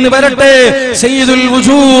കൽബിൽ നിന്ന് വരട്ടെ, സയ്യിദുൽ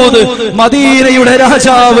വുജൂദ്, മദീനയുടെ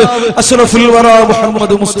രാജാവ്, അഷ്റഫുൽ വറാ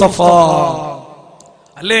മുഹമ്മദ് മുസ്തഫ.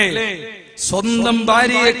 അല്ലേ? സ്വന്തം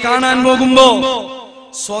ഭാര്യയെ കാണാൻ പോകുമ്പോ,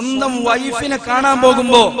 സ്വന്തം വൈഫിനെ കാണാൻ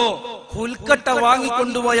പോകുമ്പോ പുൽക്കട്ട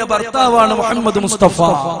വാങ്ങിക്കൊണ്ടുപോയ ഭർത്താവാണ് മുഹമ്മദ് മുസ്തഫ.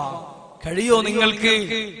 കഴിയോ നിങ്ങൾക്ക്?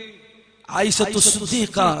 ആയിഷത്തു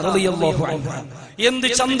സിദ്ദീഖ റളിയല്ലാഹു അൻഹ, എന്ത്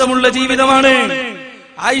ചന്തമുള്ള ജീവിതമാണ്.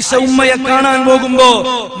 ആയിഷ ഉമ്മയെ കാണാൻ പോകുമ്പോ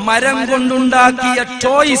മരം കൊണ്ടുണ്ടാക്കിയ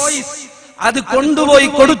ടോയ്സ് അത് കൊണ്ടുപോയി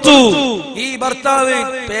കൊടുത്തു. ഈ ഭർത്താവ്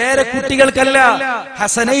പേരക്കുട്ടികൾക്കല്ല,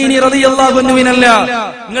 ഹസനൈനി റളിയല്ലാഹു അൻഹുവിനല്ല.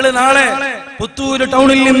 നിങ്ങൾ നാളെ പുത്തൂര്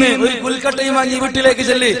ടൗണിൽ നിന്ന് ഒരു പുൽക്കട്ടയും വാങ്ങി വീട്ടിലേക്ക്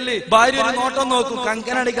ചെല്ല്, ഭാര്യ ഒരു നോട്ടം നോക്കും,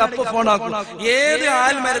 കങ്കനടിക്ക് അപ്പ ഫോണാക്കും. ഏത്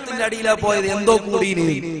ആൽമരത്തിന്റെ അടിയിലാ പോയത്, എന്തോ കൂടിയിന്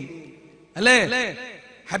അല്ലേ?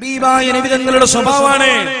 ഹബീബായ നബി തങ്ങളുടെ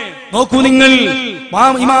സ്വഭാവമാണ്. നോക്കൂ നിങ്ങൾ,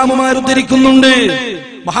 ഇമാമുമാർ ഉദ്ധരിക്കുന്നുണ്ട്,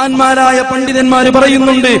 മഹാന്മാരായ പണ്ഡിതന്മാര്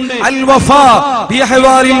പറയുന്നുണ്ട്, അൽ വഫാ ബി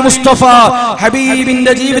അഹ്വാലിൽ മുസ്തഫ.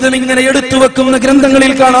 ഹബീബിന്റെ ജീവിതം ഇങ്ങനെ എടുത്തു വെക്കുന്ന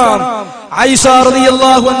ഗ്രന്ഥങ്ങളിൽ കാണാം. ആയിഷ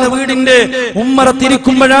റളിയല്ലാഹു അൻഹ വീടിന്റെ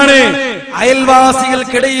ഉമ്മറത്തിരിക്കുമ്പോഴാണ്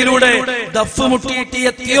അയൽവാസികൾക്കിടയിലൂടെ ദഫ് മുട്ടിയിട്ട്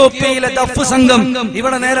എത്യോപ്യയിലെ ദഫ് സംഘം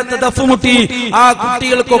ഇവിടെ നേരത്തെ ദഫ് മുട്ടി. ആ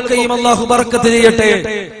കുട്ടികൾക്കൊക്കെയും അല്ലാഹു ബർക്കത്ത് ചെയ്യട്ടെ.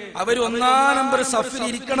 അവർ ഒന്നാം നമ്പർ സഫിൽ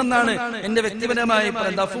ഇരിക്കണം എന്നാണ് എന്റെ വ്യക്തിപരമായ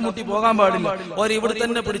അഭിപ്രായം. ദഫ് മുട്ടി പോകാൻ പാടില്ല, അവർ ഇവിടെ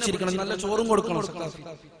തന്നെ പിടിച്ചിരിക്കണം, നല്ല ചോറും കൊടുക്കണം,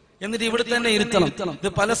 എന്നിട്ട് ഇവിടെ തന്നെ ഇരുത്തണം. ഇത്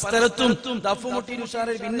പല സ്ഥലത്തും ദഫ് മുട്ടി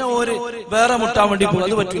ഉഷാറായി പിന്നെ ഓര് വേറെ മുട്ടാൻ വേണ്ടി പോകും,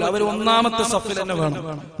 അത് പറ്റില്ല. അവർ ഒന്നാമത്തെ സഫിൽ തന്നെ വേണം.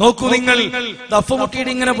 നോക്കൂ നിങ്ങൾ, ദഫ്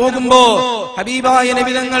മുട്ടിയിട്ട് ഇങ്ങനെ പോകുമ്പോ ഹബീബായ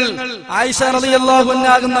നബി തങ്ങൾ ആയിഷ റളിയല്ലാഹു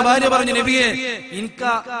അൻഹാ ആകുന്ന ഭാര്യ പറഞ്ഞു, നബിയെ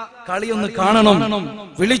എനിക്ക് കളിയൊന്ന് കാണണം.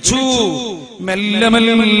 വിളിച്ചു, മെല്ലെ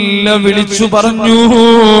മെല്ലെ വിളിച്ചു പറഞ്ഞു,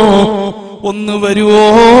 ഒന്ന് വരുവോ?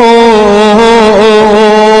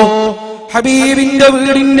 ഹബീബിന്റെ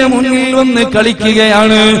വീടിന്റെ മുന്നിൽ വന്ന്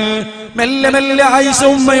കളിക്കുകയാണ്. മെല്ലെ മെല്ലെ ആയിഷ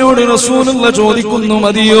ഉമ്മയോട് റസൂലുള്ള ചോദിക്കുന്നു,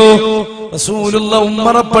 മതിയോ? റസൂലുള്ള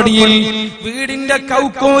ഉമ്മറപ്പടിയിൽ, വീടിന്റെ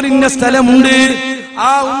കൗക്കോലിന്റെ സ്ഥലമുണ്ട്,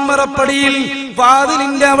 ആ ഉമ്മറപ്പടിയിൽ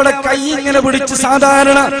വാതിലിന്റെ അവിടെ കൈ ഇങ്ങനെ പിടിച്ച്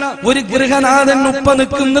സാധാരണ ഒരു ഗൃഹനാഥൻ ഉപ്പ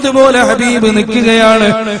നിൽക്കുന്നത് പോലെ ഹബീബ് നിൽക്കുകയാണ്.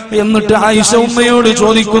 എന്നിട്ട് ആയിഷ ഉമ്മയോട്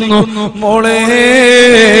ചോദിക്കുന്നു, മോളെ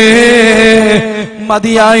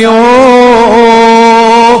മതിയായോ?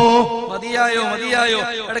 മതിയായോ? മതിയായോ?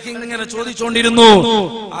 ഇടയ്ക്ക് ഇങ്ങനെ ചോദിച്ചോണ്ടിരുന്നു.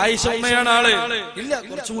 ആയിഷ ഉമ്മയാണ് ആള്. ഇല്ല,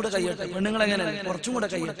 കുറച്ചും കൂടെ കഴിയട്ടെ. പെണ്ണുങ്ങൾ എങ്ങനെ? കുറച്ചും കൂടെ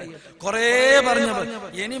കഴിയട്ടെ. കൊറേ പറഞ്ഞപ്പോ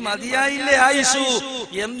ഇനി മതിയായില്ലേ ആയിഷു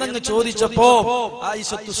എന്തെന്ന് ചോദിച്ചപ്പോ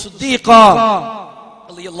ആയിഷത്തു സിദ്ദീഖ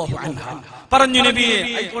റളിയല്ലാഹു അൻഹ പറഞ്ഞു, നബിയെ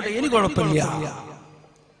ആയിക്കോട്ടെ, ഇനി കുഴപ്പമില്ല.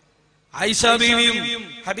 ആയിഷ ബീവിയും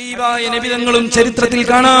ഹബീബായ നബി തങ്ങളും ചരിത്രത്തിൽ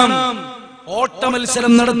കാണാം,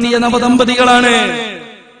 ഓട്ടമത്സരം നടത്തിയ നവദമ്പതികളാണ്.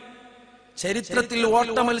 ചരിത്രത്തിൽ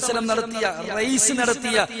ഓട്ട മത്സരം നടത്തിയ, റേസ്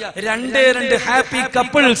നടത്തിയ രണ്ടേ രണ്ട് ഹാപ്പി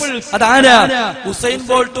കപ്പിൾസ്. അതാരാ? ഹുസൈൻ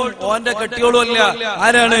ബോൾട്ടും ഓന്റെ കെട്ടിയോളും അല്ല.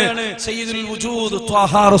 ആരാണ്? സയ്യിദുൽ വജൂദ്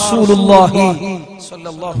ത്വാഹ റസൂലുള്ളാഹി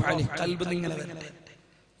സ്വല്ലല്ലാഹു അലൈഹി. ഖൽബിൽ ഇങ്ങനെ വരട്ടെ.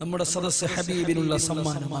 നമ്മുടെ സദസ്സ് ഹബീബിനുള്ള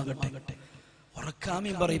സമ്മാനമാകട്ടെ.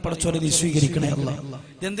 ഉറക്കാമീൻ പറയും, പടച്ചോനെ നീ സ്വീകരിക്കണേ അല്ലാഹ്.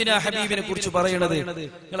 എന്തിനാ ഹബീബിനെ കുറിച്ച് പറയണത്?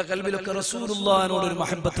 നിങ്ങളെ കൽബിലൊക്കെ റസൂലുള്ളാഹിനോട് ഒരു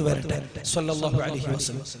മഹബത്ത് വരട്ടെ സ്വല്ലല്ലാഹു അലൈഹി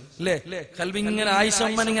വസല്ലം. അല്ലേ? കൽബ് ഇങ്ങനെ ആയിഷ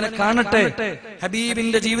ഉമ്മനെ ഇങ്ങനെ കാണട്ടെ,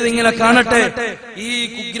 ഹബീബിന്റെ ജീവിതം ഇങ്ങനെ കാണട്ടെ. ഈ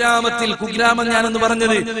കുഗ്രാമം ഞാനെന്ന്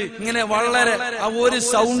പറഞ്ഞത് ഇങ്ങനെ വളരെ ഒരു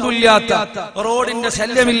സൗണ്ടും ഇല്ലാത്ത, റോഡിന്റെ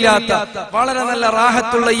ശല്യമില്ലാത്ത, വളരെ നല്ല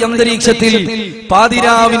റാഹത്തുള്ള ഈ അന്തരീക്ഷത്തിൽ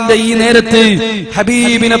പാതിരാവിന്റെ ഈ നേരത്ത്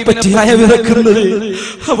ഹബീബിനെ പറ്റി അയവിറക്കുന്നത്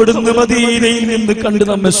അവിടുന്ന് മദീനയിൽ നിന്ന് കണ്ട്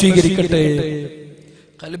നമ്മെ സ്വീകരിക്കട്ടെ.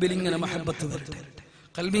 ഖൽബിൽ ഇങ്ങനെ മഹബത്ത് വരട്ടെ,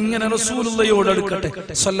 ഖൽബ് ഇങ്ങനെ റസൂലുള്ളാഹിയോട് അടുക്കട്ടെ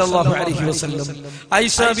സ്വല്ലല്ലാഹു അലൈഹി വസല്ലം.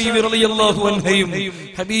 ആയിഷ ബീവി റളിയല്ലാഹു അൻഹയും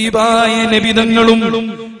ഹബീബായ നബി തങ്ങളും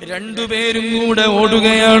രണ്ടുപേരും കൂടെ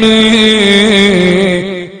ഓടുകയാണ്.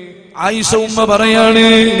 ആയിഷ ഉമ്മ പറയാണ്,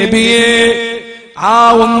 നബിയേ, ആ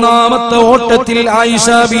ഒന്നാമത്തെ ഓട്ടത്തിൽ ആയിഷ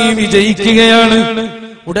ബീവി ജയിക്കുകയാണ്.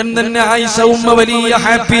 ഉടൻ തന്നെ ആയിഷ ഉമ്മ വലിയ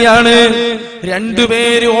ഹാപ്പിയാണ്.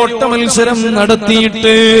 രണ്ടുപേര് ഓട്ട മത്സരം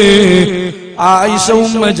നടത്തിയിട്ട് ആയിഷ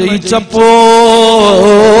ഉമ്മ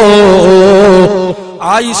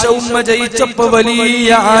ജയിച്ചപ്പോ വലിയ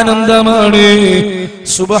ആനന്ദമാണ്.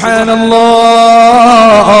 സുബ്ഹാനല്ലാഹ്.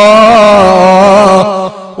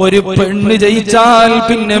 ഒരു പെണ്ണ് ജയിച്ചാൽ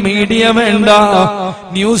പിന്നെ മീഡിയ വേണ്ട,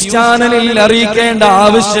 ന്യൂസ് ചാനലിൽ അറിയിക്കേണ്ട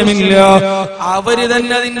ആവശ്യമില്ല. അവര്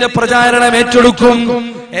തന്നെ അതിന്റെ പ്രചാരണം ഏറ്റെടുക്കും.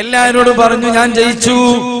 എല്ലാരോടും പറഞ്ഞു ഞാൻ ജയിച്ചു.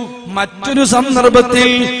 മറ്റൊരു സന്ദർഭത്തിൽ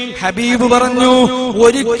ഹബീബ് പറഞ്ഞു,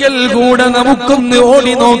 ഒരിക്കൽ കൂടെ നമുക്കൊന്ന്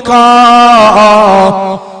ഓടി നോക്കാം.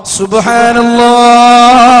 സുബ്ഹാനല്ലാഹ്.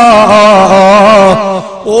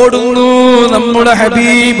 ഓടുന്നു നമ്മുടെ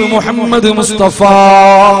ഹബീബ് മുഹമ്മദ് മുസ്തഫ.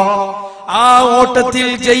 ആ ഓട്ടത്തിൽ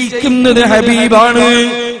ജയിക്കുന്നത് ഹബീബാണ്.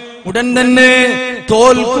 ഉടൻ തന്നെ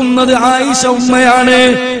തോൽക്കുന്നത് ആയിഷ ഉമ്മയാണ്.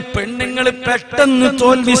 പെണ്ണുങ്ങൾ പെട്ടെന്ന്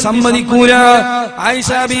തോൽവി സമ്മതിക്കൂല. ആയിഷ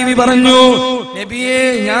ബീവി പറഞ്ഞു, നബിയെ,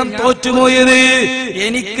 ഞാൻ തോറ്റുപോയത്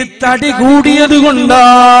എനിക്ക് തടി കൂടിയത്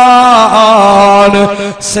കൊണ്ടാണ്.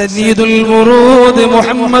 സയ്യിദുൽ വറൂദ്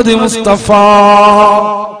മുഹമ്മദ് മുസ്തഫ.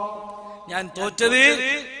 ഞാൻ തോറ്റത്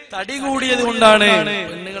തടി കൂടിയത് കൊണ്ടാണ്.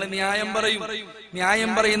 പെണ്ണുങ്ങൾ ന്യായം പറയും.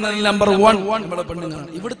 ന്യായം പറയുന്നത് നമ്പർ 1 നമ്മളെ പെണ്ണുങ്ങളാണ്.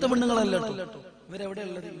 ഇവിടുത്തെ പെണ്ണുങ്ങളല്ല കേട്ടോ. ഇവരെവിടെ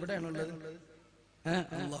ഉള്ളത്? ഇവിടെയാണുള്ളത്.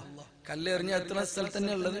 കല്ലെറിഞ്ഞ എത്ര സ്ഥലത്ത്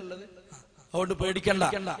തന്നെ ഉള്ളത്. അതുകൊണ്ട് പേടിക്കണ്ട,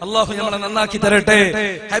 അള്ളാഹു നമ്മളെ നന്നാക്കി തരട്ടെ.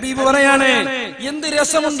 ഹബീബ് പറയാണ്, എന്ത്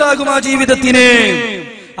രസമുണ്ടാകും ആ ജീവിതത്തിന്.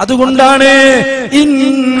 അതുകൊണ്ടാണ്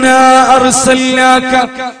ഇന്നാ അർസൽനാക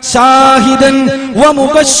ഷാഹിദൻ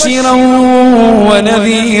വമുബശ്ശിറൻ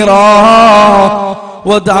വനദീറാ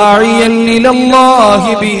വദാഇയൻ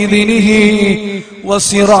ഇലല്ലാഹി ബിഇദ്നിഹി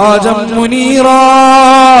വസിറാജൻ മുനീറാ.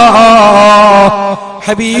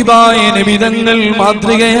 ഹബീബായ നബി തങ്ങൾ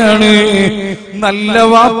മാതൃകയാണ്, നല്ല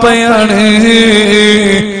വാപ്പയാണ്,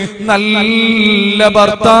 നല്ല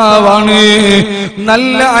ഭർത്താവാണ്,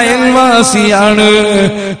 നല്ല അയൽവാസിയാണ്.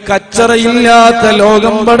 കച്ചറയില്ലാത്ത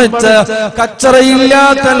ലോകം പടച്ച,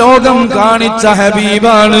 കച്ചറയില്ലാത്ത ലോകം കാണിച്ച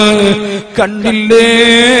ഹബീബാണ്. കണ്ടില്ലേ,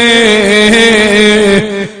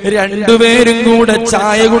 രണ്ടുപേരും കൂടെ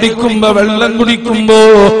ചായ കുടിക്കുമ്പോ, വെള്ളം കുടിക്കുമ്പോ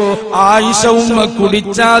ആയിഷ ഉമ്മ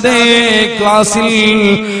കുടിച്ചാതെ ക്ലാസിൽ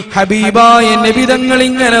ഹബീബായ നബി തങ്ങൾ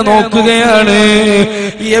ഇങ്ങനെ നോക്കുകയാണ്.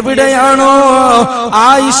 എവിടെയാണോ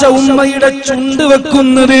ആയിഷ ഉമ്മയുടെ ചുണ്ട്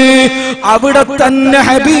വെക്കുന്നത്, അവിടെ തന്നെ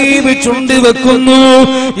ഹബീബ് ചുണ്ട് വെക്കുന്നു.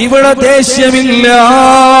 ഇവിടെ ദേഷ്യമില്ല,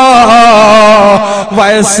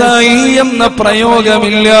 വയസ്സായി എന്ന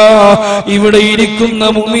പ്രയോഗമില്ല. ഇവിടെ ഇരിക്കുന്ന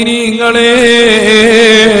മുഅ്മിനീങ്ങളെ,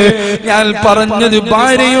 ഞാൻ പറഞ്ഞത്,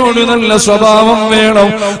 ഭാര്യയോട് നല്ല സ്വഭാവം വേണം,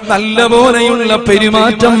 നല്ല പോലെയുള്ള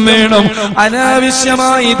പെരുമാറ്റം വേണം,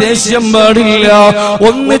 അനാവശ്യമായി ദേഷ്യം പാടില്ല.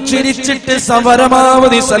 ഒന്ന് ചിരിച്ചിട്ട്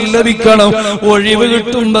പരമാവധി സല്ലപിക്കണം, ഒഴിവ്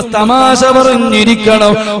കിട്ടുമ്പോ തമാശ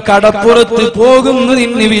പറഞ്ഞിരിക്കണം. കടപ്പുറത്ത്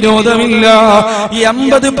പോകുന്നതിന് വിരോധമില്ല.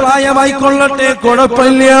 80 പ്രായമായിക്കൊള്ളട്ടെ,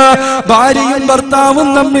 കുഴപ്പമില്ല. ഭാര്യയും ഭർത്താവും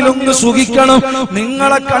തമ്മിലൊന്ന് സുഖിക്കണം.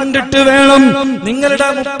 നിങ്ങളെ കണ്ടിട്ട് വേണം നിങ്ങളുടെ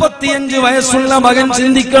 35 വയസ്സുള്ള മകൻ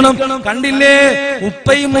ചിന്തിക്കണം. കണ്ടില്ലേ,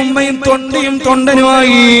 ഉപ്പയും ഉമ്മയും തൊണ്ടിയും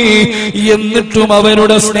തൊണ്ടനുമായി, എന്നിട്ടും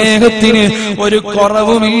അവരുടെ സ്നേഹത്തിന് ഒരു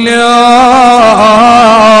കുറവുമില്ല,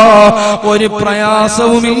 ഒരു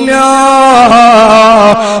പ്രയാസവുമില്ല.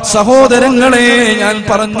 സഹോദരങ്ങളെ, ഞാൻ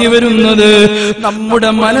പറഞ്ഞു വരുന്നത്, നമ്മുടെ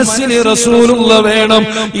മനസ്സിൽ റസൂലുള്ള വേണം.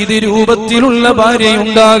 ഇത് രൂപത്തിലുള്ള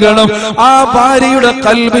ഭാര്യയുണ്ടാകണം. ആ ഭാര്യ ഭാര്യയുടെ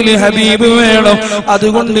ഖൽബിൽ ഹബീബ് വേണം.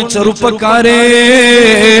 അതുകൊണ്ട് ചെറുപ്പക്കാരെ,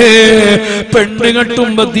 പെണ്ണ്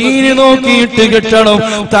കെട്ടുമ്പോ ദീന് നോക്കിയിട്ട് കെട്ടണം.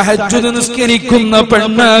 തഹജ്ജുദ് നിസ്കരിക്കുന്ന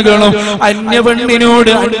പെണ്ണാകണം. അന്യ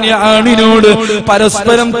പെണ്ണിനോട് അന്യ ആണിനോട്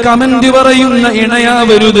പരസ്പരം കമന്റ് പറയുന്ന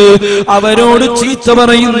ഇണയാവരുത്. അവരോട് ചീത്ത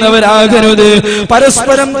പറയുന്നവരാകരുത്.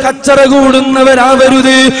 പരസ്പരം കച്ചറ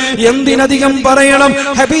കൂടുന്നവരാവരുത്. എന്തിനധികം പറയണം,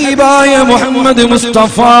 ഹബീബായ മുഹമ്മദ്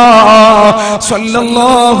മുസ്തഫ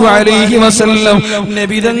സ്വല്ലല്ലാഹു അലൈഹി വസല്ലം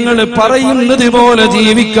നബിതങ്ങൾ പറയുന്നത് പോലെ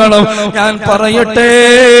ജീവിക്കണം. ഞാൻ പറയട്ടെ,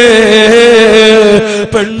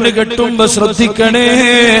 പെണ്ണ് കെട്ടുമ്പോ ശ്രദ്ധിക്കണേ.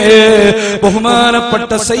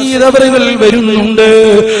 ബഹുമാനപ്പെട്ട സയ്യിദ് അവറുകൾ വരുന്നുണ്ട്.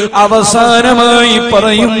 അവസാനമായി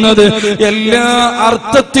പറയുന്നത്, എല്ലാ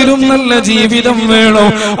അർത്ഥത്തിലും നല്ല ജീവിതം വേണം.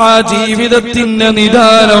 ആ ജീവിതത്തിന്റെ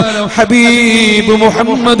നിദാനം ഹബീബ്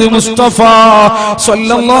മുഹമ്മദ് മുസ്തഫ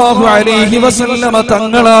സ്വല്ലല്ലാഹു അലൈഹി വസല്ലമ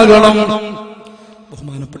തങ്ങളാകണം.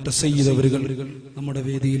 ബഹുമാനപ്പെട്ട സയ്യിദ് അവറുകൾ നമ്മുടെ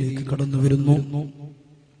വേദിയിലേക്ക് കടന്നു വരുന്നു.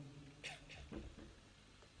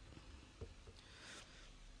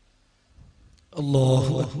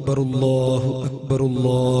 അല്ലാഹു അക്ബർ, അല്ലാഹു അക്ബർ,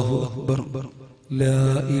 അല്ലാഹു അക്ബർ, ലാ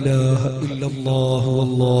ഇലാഹ ഇല്ലല്ലാഹു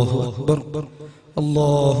വല്ലാഹു അക്ബർ,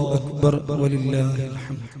 അല്ലാഹു അക്ബർ വലില്ലാഹിൽ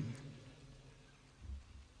ഹംദ്.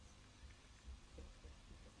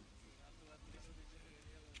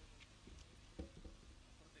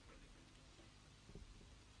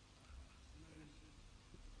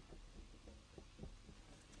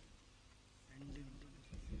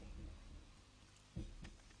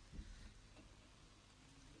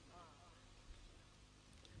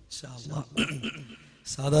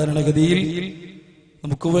 സാധാരണഗതിയിൽ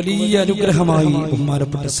നമുക്ക് വലിയ അനുഗ്രഹമായി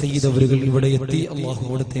ബഹുമാനപ്പെട്ട സയ്യിദ് അവറുകൾ ഇവിടെ എത്തി. അള്ളാഹു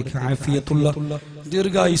അവിടത്തേക്ക് ആഫിയത്തുള്ള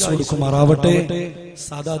ദീർഘായുസ്സ് കൊടുക്കുമാറാവട്ടെ.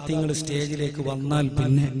 സാദാത്യങ്ങൾ സ്റ്റേജിലേക്ക് വന്നാൽ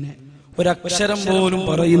പിന്നെ ഒരക്ഷരം പോലും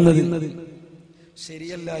പറയുന്നത്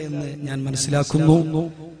ശരിയല്ല എന്ന് ഞാൻ മനസ്സിലാക്കുന്നു.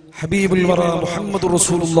 ഹബീബുൽ വറ മുഹമ്മദ്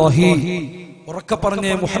റസൂലുള്ളാഹി, ഉറക്കെ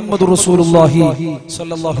പറഞ്ഞേ മുഹമ്മദ് റസൂലുള്ളാഹി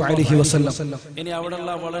സ്വല്ലല്ലാഹു അലൈഹി വസല്ലം. ഇനി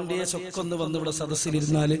അവിടെയുള്ള വളണ്ടിയേഴ്സ് ഒക്കെ ഒന്ന് വന്ന് ഇവിടെ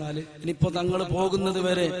സദസ്സിലിരുന്നാല് ഇനിയിപ്പോ തങ്ങൾ പോകുന്നത്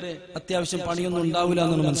വരെ അത്യാവശ്യം പണിയൊന്നും ഉണ്ടാവില്ല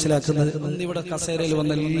എന്നാണ് മനസ്സിലാക്കുന്നത്. ഒന്ന് ഇവിടെ കസേരയിൽ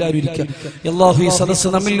വന്ന് എല്ലാവരും ഇരിക്കുക. അല്ലാഹു ഈ സദസ്സ്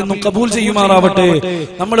നമ്മിൽ നിന്നും കബൂൽ ചെയ്യുമാറാവട്ടെ.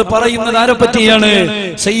 നമ്മൾ പറയുന്നത് ആരെ പറ്റിയാണ്?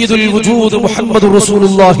 സയ്യിദുൽ വജൂദ് മുഹമ്മദ്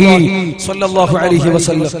റസൂലുള്ളാഹി സ്വല്ലല്ലാഹു അലൈഹി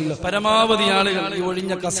വസല്ലം. പരമാവധി ആളുകൾ ഈ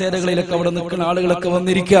ഒഴിഞ്ഞ കസേരകളിലൊക്കെ അവിടെ നിൽക്കുന്ന ആളുകളൊക്കെ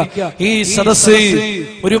വന്നിരിക്കുക. ഈ സദസ്സ്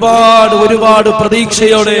ഒരുപാട്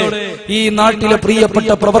പ്രതീക്ഷയോടെ ഈ നാട്ടിലെ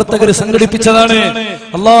പ്രിയപ്പെട്ട പ്രവർത്തകർ സംഘടിപ്പിച്ചതാണ്.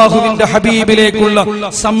 അള്ളാഹുവിന്റെ ഹബീബിലേക്കുള്ള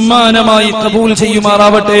സമ്മാനമായി കബൂൽ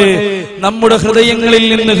ചെയ്യുമാറാവട്ടെ. നമ്മുടെ ഹൃദയങ്ങളിൽ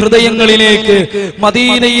നിന്ന് ഹൃദയങ്ങളിലേക്ക്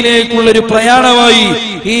മദീനയിലേക്കുള്ള ഒരു പ്രയാണമായി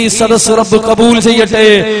ഈ സദസ്സ് റബ്ബ് കബൂൽ ചെയ്യട്ടെ.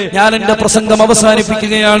 ഞാൻ എന്റെ പ്രസംഗം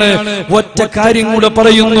അവസാനിപ്പിക്കുകയാണ്. ഒറ്റ കാര്യം കൂടെ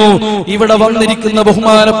പറയുന്നു. ഇവിടെ വന്നിരിക്കുന്ന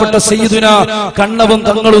ബഹുമാനപ്പെട്ട സയ്യിദുന കണ്ണവം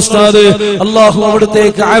തങ്ങൾ ഉസ്താദ്, അള്ളാഹു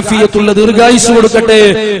അവിടുത്തേക്ക് ആഫിയത്തുള്ള ദീർഘായുസ്സ് കൊടുക്കട്ടെ.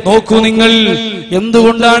 നോക്കൂ നിങ്ങൾ,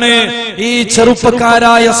 എന്തുകൊണ്ടാണ് ഈ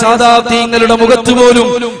ചെറുപ്പക്കാരായ സാദാത്യങ്ങളുടെ മുഖത്ത് പോലും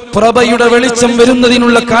പ്രഭയുടെ വെളിച്ചം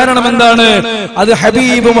വരുന്നതിനുള്ള കാരണം എന്താണ്? അത്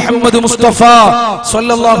ഹബീബ് മുഹമ്മദ് മുസ്തഫ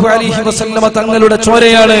സ്വല്ലല്ലാഹു അലൈഹി വസല്ലമ തങ്ങളുടെ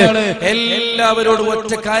ചോരയാണ്. എല്ലാവരോടും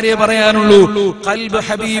ഒറ്റ കാര്യം പറയാനുള്ളൂ, ഖൽബ്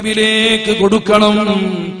ഹബീബിലേക്ക് കൊടുക്കണം.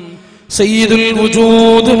 സയ്യിദുൽ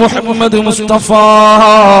വജൂദ് മുഹമ്മദ് മുസ്തഫ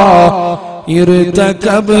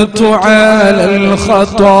ഇർതകബ്തു അലൽ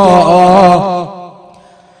ഖതാ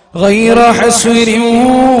غير حسر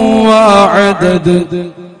وعدد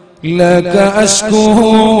لك أشكو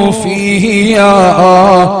فيه يا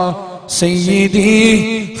سيدي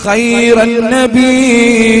خير النبي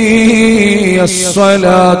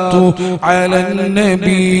الصلاة على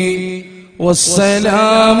النبي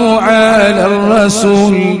والسلام على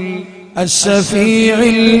الرسول الشفيع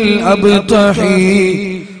الأبطحي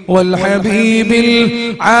والحبيب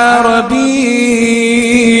العربي.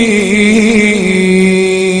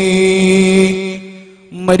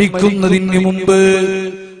 മരിക്കുന്നതിന് മുമ്പ്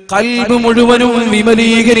ഖൽബ് മുഴുവനും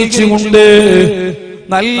വിമലീകരിച്ചുകൊണ്ട്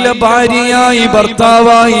നല്ല ഭാര്യയായി,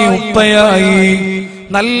 ഭർത്താവായി, ഉപ്പയായി,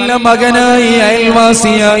 നല്ല മകനായി,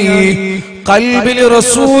 അയൽവാസിയായി ഖൽബിൽ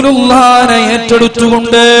റസൂലുള്ളാഹിനെ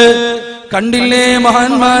ഏറ്റെടുത്തുകൊണ്ട്, കണ്ടില്ലേ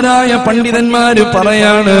മഹാന്മാരായ പണ്ഡിതന്മാര്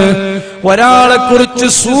പറയാണ്, ഒരാളെ കുറിച്ച്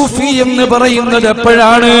സൂഫി എന്ന് പറയുന്നത്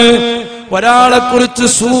എപ്പോഴാണ്? ഒരാളെ കുറിച്ച്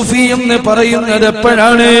സൂഫി എന്ന് പറയുന്നത്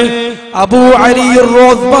എപ്പോഴാണ്? അബൂ അലി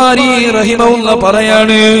റോദ്ബാരി റഹിമഹുല്ലാഹ്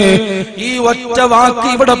പറയാണ്, ഈ ഒറ്റ വാക്ക്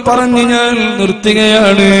ഇവിടെ പറഞ്ഞ് ഞാൻ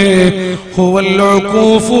നിർത്തുകയാണ്. ഹുവൽ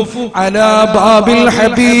ഉഖൂഫു അലാ ബാബിൽ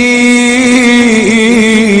ഹബീബ്,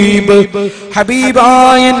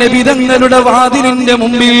 ഹബീബായ നബി തങ്ങളുടെ വാതിലിന്റെ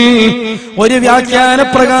മുമ്പിൽ. ഒരു വ്യാഖ്യാന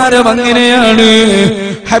പ്രകാരം അങ്ങനെയാണ്,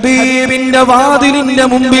 ഹബീബിന്റെ വാതിലിന്റെ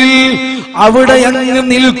മുമ്പിൽ അവിടെ അങ്ങ്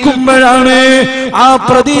നിൽക്കുമ്പോഴാണ്, ആ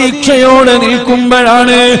പ്രതീക്ഷയോടെ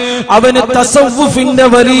നിൽക്കുമ്പോഴാണ് അവന് തസവ്വുഫിന്റെ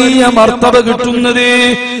വലിയ മർത്തബ കിട്ടുന്നത്.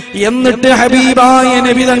 എന്നിട്ട് ഹബീബായ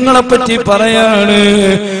നബി തങ്ങളെ പറ്റി പറയാണ്,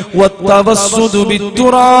 വത്തവസ്സുദു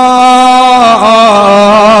ബിത്തുറാബ്,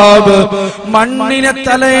 മണ്ണിനെ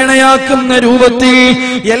തലയണയാക്കുന്ന രൂപത്തിൽ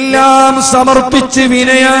എല്ലാം സമർപ്പിച്ച്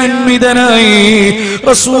വിനയാന്വിതനായി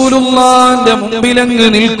റസൂലുള്ളാഹിന്റെ മുമ്പിലങ്ങ്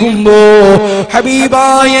നിൽക്കുമ്പോ,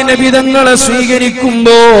 ഹബീബായ നബി തങ്ങളെ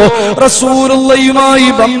സ്വീകരിക്കുമ്പോ, റസൂലുള്ളാഹിയുമായി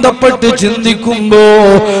ബന്ധപ്പെട്ട് ചിന്തിക്കുമ്പോ,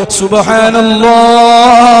 സുബ്ഹാനല്ലാഹ്,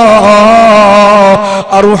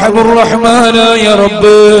 അർഹമുർ റഹ്മാനായ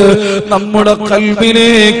റബ്ബ് നമ്മുടെ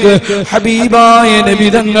ഖൽബിലേക്ക് ഹബീബായ നബി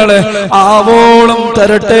തങ്ങളെ ആവോളം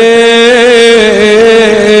തരട്ടെ.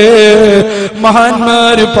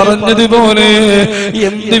 മഹാന്മാര് പറഞ്ഞതുപോലെ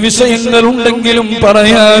എന്ത് വിഷയങ്ങളുണ്ടെങ്കിലും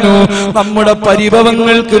പറയാനോ, നമ്മുടെ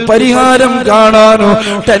പരിഭവങ്ങൾക്ക് പരിഹാരം കാണാനോ,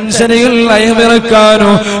 ടെൻഷനുകൾ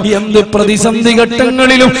അയവിറക്കാനോ, എന്ത് പ്രതിസന്ധി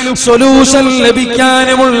ഘട്ടങ്ങളിലും സൊല്യൂഷൻ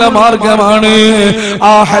ലഭിക്കാനുമുള്ള മാർഗമാണ്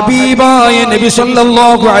ആ ഹബീബായ നബി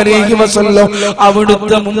സല്ലല്ലാഹു അലൈഹി വസല്ലം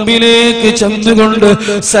അവിടുത്തെ മുമ്പിലേക്ക് ചെന്നുകൊണ്ട്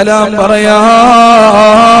സലാം പറയാ.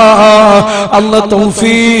 അല്ലാഹു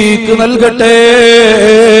തൗഫീഖ് നൽകട്ടെ.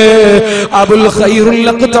 അബുൽ ഖൈറുൽ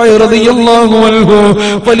അഖ്തഇ റളിയല്ലാഹു അൻഹു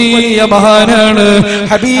വലിയ മഹാനാണ്.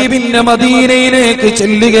 ഹബീബിന്റെ മദീനയിലേക്ക്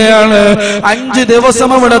ചെല്ലുകയാണ്. 5 ദിവസം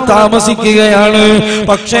അവിടെ താമസിക്കുകയാണ്.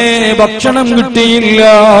 പക്ഷേ ഭക്ഷണം കിട്ടിയില്ല,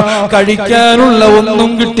 കഴിക്കാനുള്ള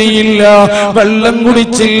ഒന്നും കിട്ടിയില്ല, വെള്ളം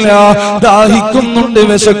കുടിച്ചില്ല, ദാഹിക്കുന്നുണ്ട്,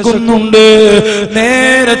 വിശക്കുന്നുണ്ട്.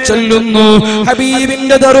 നേരെ ചെല്ലുന്നു,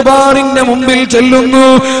 ഹബീബിന്റെ ദർബാറിന്റെ മുമ്പിൽ ചെല്ലുന്നു.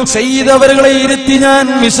 സയ്യിദ് അവരുകളെ ഇരുത്തി ഞാൻ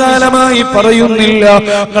വിശാലമായി പറയുന്നില്ല,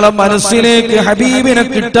 നിങ്ങളെ മനസ്സിലേക്ക് ഹബീബിനെ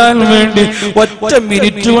കിട്ടാൻ വേണ്ടി ഒറ്റ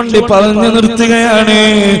മിനിറ്റ് കൊണ്ട് പറഞ്ഞു നിർത്തുകയാണ്.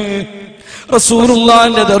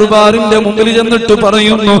 റസൂലുള്ളാഹിന്റെ ദർബാറിന്റെ മുമ്പിൽ ചെന്നിട്ട്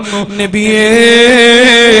പറയുന്നു, നബിയേ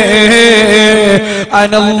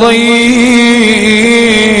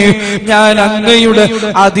ഞാൻ അങ്ങയുടെ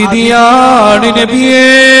അതിഥിയാണ് നബിയേ.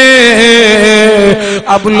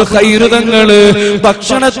 അബുൽ ഖൈർ തങ്ങള്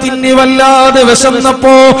ഭക്ഷണത്തിന് വല്ലാതെ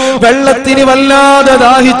വിശന്നപ്പോ, വെള്ളത്തിന് വല്ലാതെ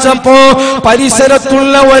ദാഹിച്ചപ്പോ,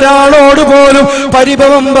 പരിസരത്തുള്ള ഒരാളോട് പോലും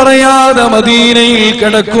പരിഭവം പറയാതെ മദീനയിൽ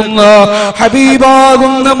കിടക്കുന്ന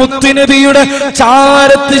ഹബീബാകുന്ന മുത്തുനബിയുടെ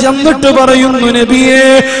ചാരത്ത് ചെന്നിട്ട് പറയുന്നു, നബിയേ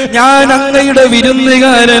ഞാൻ അങ്ങയുടെ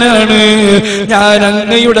വിരുന്നുകാരനാണ്, ഞാൻ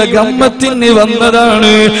അങ്ങയുടെ ഗമ്മത്തിന്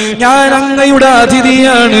വന്നതാണ്, ഞാൻ അങ്ങയുടെ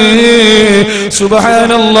അതിഥിയാണ്.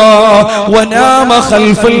 സുബ്ഹാനല്ലാഹ്. വനാമ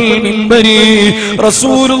ഖൽഫൽ മിമ്പരി.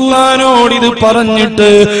 റസൂലുള്ളാഹിനോട് ഇത് പറഞ്ഞിട്ട്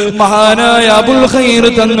മഹാനായ അബുൽ ഖൈർ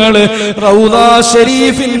തങ്ങള് റൗദാ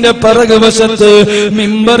ഷരീഫിന്റെ പിറകുവശത്ത്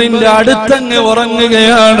മിമ്പറിന്റെ അടുത്തങ്ങ്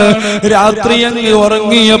ഉറങ്ങുകയാണ്. രാത്രി അങ്ങ്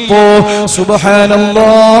ഉറങ്ങിയപ്പോ സുബ്ഹാനല്ലാഹ്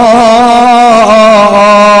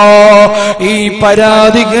ഈ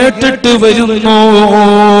പരാതി കേട്ടിട്ട് വരുന്നു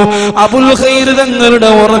അബുൽ ഖൈർ തങ്ങളുടെ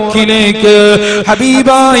ഉറക്കിലേക്ക്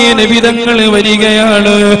ഹബീബായ നബി തങ്ങൾ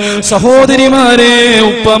വരികയാണ്. സഹോദരിമാരെ,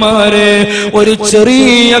 ഉപ്പമാരെ, ഒരു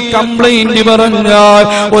ചെറിയ കംപ്ലൈന്റ് പറഞ്ഞാൽ,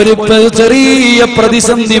 ഒരു ചെറിയ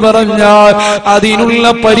പ്രതിസന്ധി പറഞ്ഞാൽ അതിനുള്ള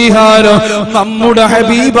പരിഹാരം നമ്മുടെ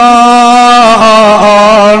ഹബീബാണ്.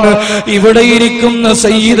 ഇവിടെ ഇരിക്കുന്ന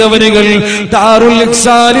സയ്യിദ് അവരുകൾ ദാറുൽ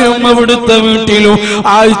ഇഖ്സാലിലും അവിടുത്തെ വീട്ടിലും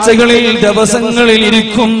ആഴ്ചകളിൽ ദിവസങ്ങളിൽ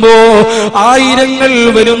ഇരിക്കുമ്പോ ആയിരങ്ങൾ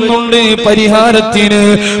വരുന്നുണ്ട് പരിഹാരത്തിന്,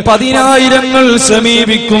 10,000ങ്ങൾ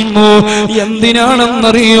സമീപിക്കുന്നു.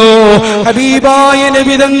 എന്തിനാണെന്നറിയോ? ഹബീബായ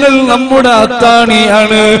നബി തങ്ങൾ നമ്മുടെ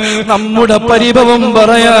അത്താണിയാണ്, നമ്മുടെ പരിഭവം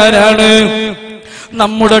പറയാനാണ്,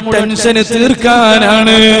 നമ്മുടെ ടെൻഷന്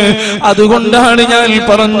തീർക്കാനാണ്. അതുകൊണ്ടാണ് ഞാൻ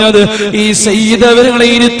പറഞ്ഞത്, ഈ സയ്യിദ് അവരുകളെ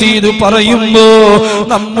ഇരുത്തി ഇത് പറയുമ്പോ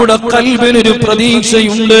നമ്മുടെ കൽബിലൊരു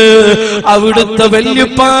പ്രതീക്ഷയുണ്ട്. അവിടുത്തെ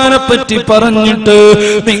വല്യപ്പാനെ പറ്റി പറഞ്ഞിട്ട്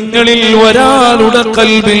നിങ്ങളിൽ ഒരാളുടെ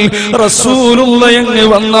കൽബിൽ റസൂലുള്ളാഹി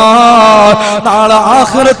വന്നാൽ നാളെ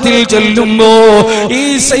ആഖിറത്തിൽ ചെല്ലുമ്പോ ഈ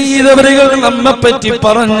സയ്യിദ് അവരുകൾ നമ്മെ പറ്റി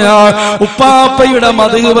പറഞ്ഞാൽ ഉപ്പാപ്പയുടെ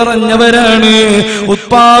മദ്ഹ് പറഞ്ഞവരാണ്,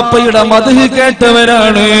 ഉപ്പാപ്പയുടെ മദ്ഹ് കേട്ടവരാണ്,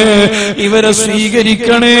 ഇവരെ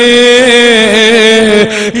സ്വീകരിക്കണേ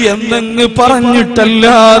എന്നങ്ങ്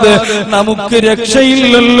പറഞ്ഞിട്ടല്ലാതെ നമുക്ക്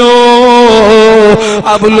രക്ഷയില്ലല്ലോ.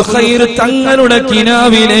 അബുൽ ഖൈർ തങ്ങളുടെ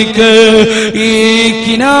കിനാവിലേക്ക്, ഈ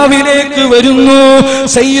കിനാവിലേക്ക് വരുന്നു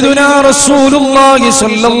സയ്യിദുനാ റസൂലുള്ളാഹി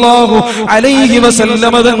സ്വല്ലല്ലാഹു അലൈഹി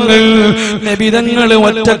വസല്ലമ തങ്ങൾ. നബി തങ്ങൾ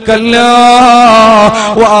ഒറ്റക്കല്ല,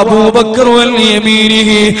 അബൂബക്കർ വൽ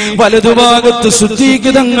യമീനിഹി, വലതുഭാഗത്ത്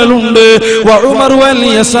സിദ്ദീഖ് തങ്ങളുണ്ട്, ഉമർ ഉമർ വൽ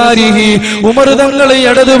യസാരിഹി, ഉമർ തങ്ങൾ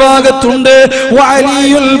ഇടതുഭാഗത്തുണ്ട്.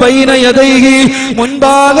 വഅലിയുൽ ബൈന യദൈഹി,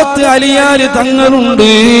 മുൻഭാഗത്ത് അലിയാർ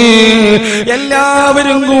തങ്ങളുണ്ട്.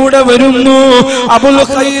 എല്ലാവരും കൂടെ വരുന്നു. അബുൽ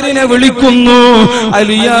ഖൈറിനെ വിളിക്കുന്നു.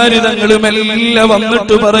 അലിയാർ തങ്ങൾ മെല്ലെ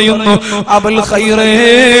വന്നിട്ട് പറയുന്നു, അബുൽ ഖൈറേ,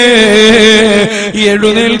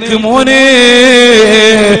 എഴുന്നേൽക്ക് മോനെ,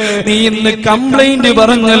 നീ ഇന്ന് കംപ്ലൈന്റ്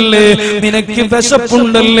പറഞ്ഞല്ലേ, നിനക്ക്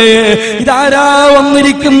വിശപ്പുണ്ടല്ലേ? ഇതാരാ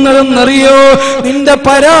വന്നിരിക്കുന്നതെന്നറിയോ? നിന്റെ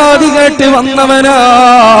പരാതി കേട്ട് വന്നവനാ.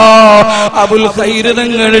 അബുൽ ഖൈർ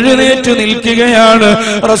തങ്ങൾ എഴുന്നേറ്റ് നിൽക്കുകയാണ്.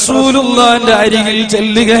 റസൂലുള്ളാഹിന്റെ അരികിൽ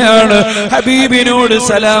ചെല്ലുകയാണ്. ഹബീബിനോട്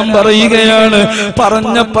സലാം പറയുകയാണ്.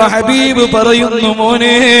 പറഞ്ഞപ്പോ ഹബീബ് പറയുന്നു,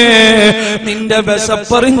 മോനെ, നിന്റെ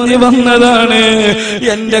വിശപ്പറിഞ്ഞ് വന്നതാണ്.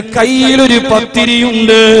 എന്റെ കയ്യിലൊരു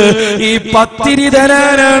പത്തിരിയുണ്ട്. ഈ പത്തിരി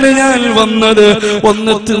തരാനാണ് ഞാൻ വന്നത്.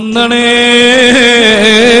 ഒന്ന് തിന്നണേ.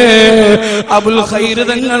 അബുൽ ഖൈർ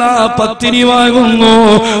തങ്ങൾ ആ പത്തിരി വാങ്ങുന്നു.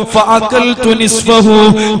 ഫഅകൽതു നിസ്ഫഹു,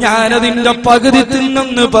 ഞാനതിന്റെ പകുതി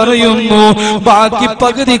തിന്നെന്ന് പറയുന്നു. ബാക്കി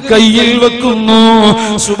പകുതി കയ്യിൽ വെക്കുന്നു.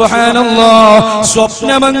 സുബ്ഹാനല്ലാഹ്,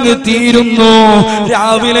 സ്വപ്നമങ്ങ് തീരുന്നു.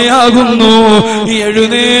 രാവിലെയാകുന്നു.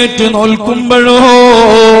 എഴുന്നേറ്റ് നോൽക്കുമ്പോഴോ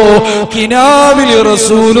കിനാവിൽ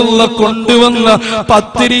റസൂലുള്ള കൊണ്ടുവന്ന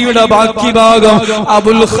പത്തിരിയുടെ ബാക്കി ഭാഗം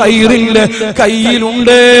അബുൽ ഖൈറിന്റെ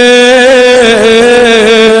കയ്യിലുണ്ട്.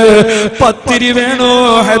 പത്തിരി വേണോ?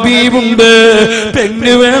 ഹബീബുണ്ട്.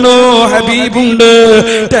 പെണ്ണ് വേണോ? ഹബീബുണ്ട്.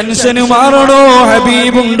 ടെൻഷന് മാറണോ?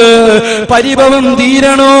 ഹബീബുണ്ട്. പരിഭവം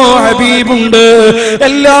തീരണോ? ഹബീബുണ്ട്.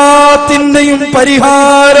 എല്ലാത്തിന്റെയും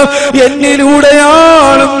പരിഹാരം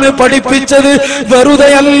എന്നിലൂടെയാണെന്ന് പഠിപ്പിച്ചത്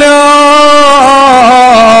വെറുതെയല്ല.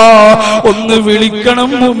 ഒന്ന് വിളിക്കണം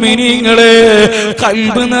മുഅ്മിനീങ്ങളെ,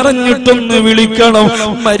 കൽബ് നിറഞ്ഞിട്ടൊന്ന് വിളിക്കണം.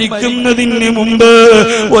 മരിക്കുന്നതിന് മുമ്പ്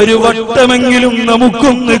ഒരു വട്ടമെങ്കിലും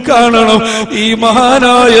നമുക്കൊന്ന് കാണണം. ഈ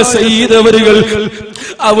മഹാനായ സയ്യിദ് അവരുകൾ,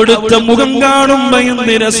 അവിടുത്തെ മുഖം കാണുമ്പോ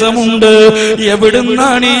എന്ത് രസമുണ്ട്.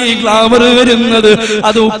 എവിടുന്നാണ് ഈ ഗ്ലാമർ വരുന്നത്?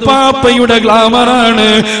 അത് ഉപ്പാപ്പയുടെ ഗ്ലാമറാണ്.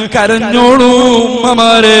 കരഞ്ഞോളൂ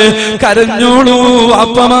ഉമ്മമാരെ, കരഞ്ഞോളൂ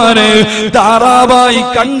അപ്പമാരെ. താറാവായി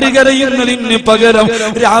കണ്ടു കരയുന്നതിന് പകരം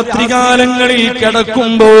രാത്രികാലങ്ങളിൽ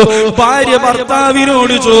കിടക്കുമ്പോ ഭാര്യ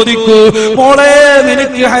ഭർത്താവിനോട് ചോദിക്കൂ, മോളെ,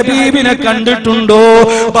 നിനക്ക് ഹബീബിനെ കണ്ടിട്ടുണ്ടോ?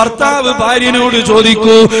 ഭർത്താവ് ഭാര്യനോട്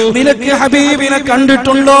ചോദിക്കൂ, നിനക്ക് ഹബീബിനെ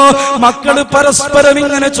കണ്ടിട്ടുണ്ടോ? മക്കള് പരസ്പരം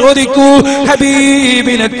ഇങ്ങനെ ചോദിക്കൂ,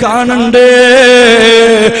 ഹബീബിനെ കാണണ്ടേ?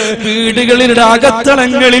 വീടുകളിലെ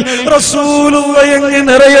അകത്തളങ്ങളിൽ റസൂലുള്ളാഹി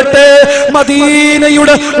നിറയട്ടെ.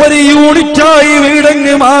 മദീനയുടെ ഒരു യൂണിറ്റായി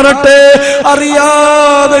വീടങ്ങ് മാറട്ടെ.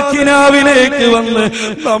 അറിയാതെ കിനാവിലേക്ക് വന്ന്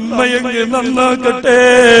നമ്മയങ്ങ് നന്നാക്കട്ടെ.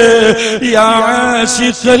 യാ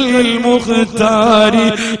ആശിഖൽ മുഖ്താരി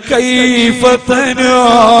കൈഫ തനാ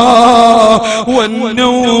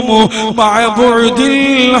വന്നൗമു മഅ ബുഅദിൽ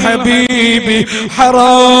ഹബീബി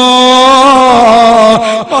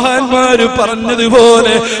മഹാന്മാര്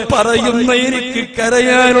പറഞ്ഞതുപോലെ പറയുന്ന എനിക്ക്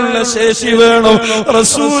കരയാനുള്ള ശേഷി വേണം.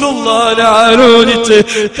 റസൂലുള്ളാഹിനെ ആലോചിച്ച്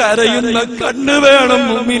കരയുന്ന കണ്ണ് വേണം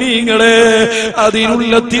മുഅ്മിനീങ്ങളെ.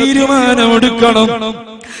 അതിനുള്ള തീരുമാനമെടുക്കണം.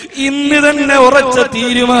 ഇന്ന് തന്നെ ഉറച്ച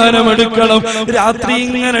തീരുമാനമെടുക്കണം. രാത്രി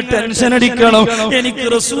ഇങ്ങനെ ടെൻഷൻ അടിക്കണം, എനിക്ക്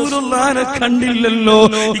റസൂലുള്ളാഹിനെ കണ്ടില്ലല്ലോ,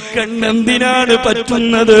 ഈ കണ്ണെന്തിനാണ്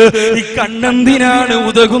പറ്റുന്നത്, ഈ കണ്ണെന്തിനാണ്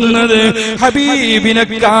ഉതകുന്നത്? ഹബീബിനെ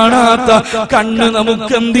കാണാത്ത കണ്ണ്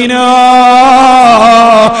നമുക്കെന്തിനാ?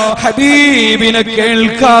 ഹബീബിനെ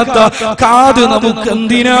കേൾക്കാത്ത കാത്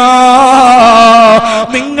നമുക്കെന്തിനാ?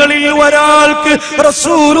 നിങ്ങളിൽ ഒരാൾക്ക്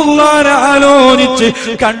റസൂലുള്ളാഹിനെ ആലോചിച്ച്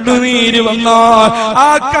കണ്ണുനീര് വന്നാൽ ആ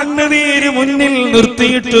കണ്ണുനീര് മുന്നിൽ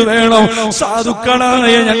നിർത്തിയിട്ട് വേണം.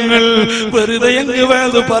 സാധുക്കളായ ഞങ്ങൾ വെറുതെ അങ്ങ്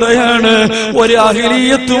വേദ പറയാണ്, ഒരു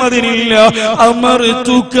അഹ്ലിയത്തും അതിനില്ല.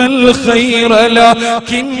 അമർതുകൽ ഖൈറ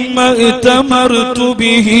ലകിൻ മഅ്തമർതു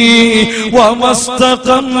ബിഹി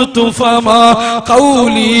വമസ്തഖംതു ഫമാ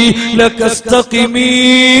ഖൗലി ലകസ്തഖിമി.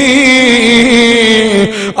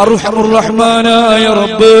 അർഹമുർ റഹ്മാനായ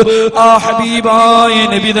റബ്ബ്, ആ ഹബീബായ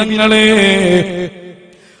നബി തങ്ങളെ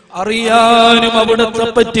അറിയാനും അവിടത്തെ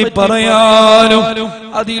പറ്റി പറയാനും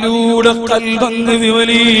അതിലൂടെ കൽബങ്ങ്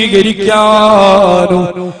വിപുലീകരിക്കാനും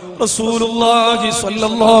റസൂലുള്ളാഹി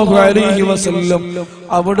സ്വല്ലല്ലാഹു അലൈഹി വസല്ലം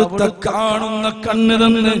അവിടുത്തെ കാണുന്ന കണ്ണ്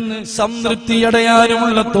തന്ന്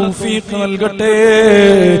സംതൃപ്തിയടയാനുമുള്ള തൗഫീഖ് നൽകട്ടെ.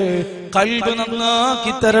 കൽബ്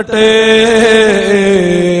നന്നാക്കി തരട്ടെ.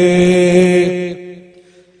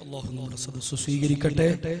 അല്ലാഹു നമ്മുടെ സദസ്സ് സ്വീകരിക്കട്ടെ.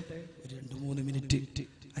 2-3 മിനിറ്റ്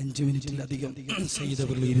 5 മിനിറ്റിലധികം സയ്യിദ്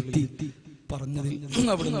അവരെ ഇരുത്തി പറഞ്ഞതിൽ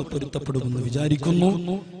അവിടുന്ന് പൊരുത്തപ്പെടുമെന്ന് വിചാരിക്കുന്നു.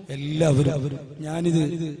 എല്ലാവരും, ഞാനിത്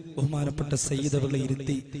ബഹുമാനപ്പെട്ട സയ്യിദ് അവരെ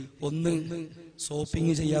ഇരുത്തി ഒന്ന്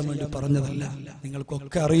ഷോപ്പിംഗ് ചെയ്യാൻ വേണ്ടി പറഞ്ഞതല്ല.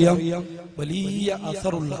 നിങ്ങൾക്കൊക്കെ അറിയാം, വലിയ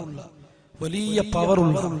അസറുള്ള, വലിയ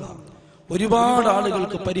പവറുള്ള, ഒരുപാട്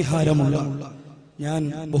ആളുകൾക്ക് പരിഹാരമുള്ള, ഞാൻ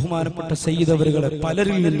ബഹുമാനപ്പെട്ട സയ്യിദ് അവരുകളെ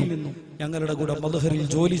പലരിൽ നിന്നും ഞങ്ങളുടെ കൂടെ മദ്ഹറിൽ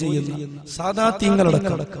ജോലി ചെയ്യുന്ന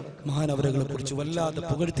സാദാത്യങ്ങളടക്കം മഹാനവരുകളെ കുറിച്ച് വല്ലാതെ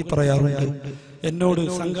പുകഴ്ത്തി പറയാറുണ്ട്. എന്നോട്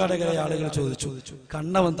സംഘാടകരായ ആളുകൾ ചോദിച്ചു,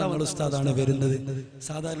 കണ്ണവൻ തങ്ങൾ ഉസ്താദാണ് വരുന്നത്,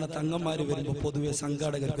 സാധാരണ തങ്ങന്മാര് വരുമ്പോ പൊതുവെ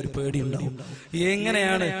സംഘാടകർക്ക് ഒരു പേടിയുണ്ടാവും,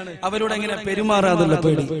 എങ്ങനെയാണ് അവരോട് എങ്ങനെ പെരുമാറാതുള്ള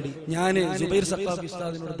പേടി. ഞാൻ സുബൈർ സഖാഫി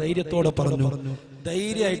ഉസ്താദിനോട് ധൈര്യത്തോടെ പറഞ്ഞു,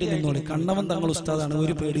 ധൈര്യമായിട്ട് നിന്നോളി, കണ്ണവൻ തങ്ങൾ ഉസ്താദാണ്,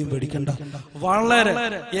 ഒരു പേടിയും പേടിക്കണ്ട. വളരെ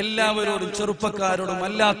എല്ലാവരോടും, ചെറുപ്പക്കാരോടും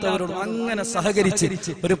അല്ലാത്തവരോടും അങ്ങനെ സഹകരിച്ച്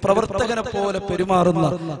ഒരു പ്രവർത്തകനെ പോലെ പെരുമാറുന്ന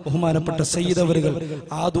ബഹുമാനപ്പെട്ട സയ്യിദ് അവരുകൾ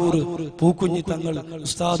ആദൂർ പൂക്കുഞ്ഞി തങ്ങൾ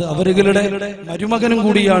ഉസ്താദ് അവരുകളുടെ മരുമകനും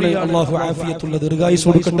കൂടിയാണ്. അള്ളാഹു ആഫിയത്തുള്ള ദീർഘായുസ്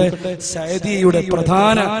കൊടുക്കട്ടെ. സഅദിയുടെ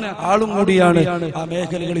പ്രധാന ആളും കൂടിയാണ്. ആ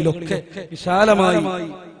മേഖലകളിലൊക്കെ വിശാലമായി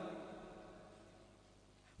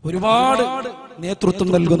ഒരുപാട് നേതൃത്വം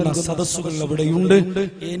നൽകുന്ന സദസ്സുകൾ അവിടെയുണ്ട്.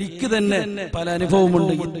 എനിക്ക് തന്നെ പല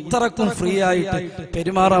അനുഭവമുണ്ട്. ഇത്രക്കും ഫ്രീ ആയിട്ട്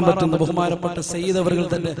പെരുമാറാൻ പറ്റുന്ന ബഹുമാനപ്പെട്ട സയ്യിദ് അവர்கள்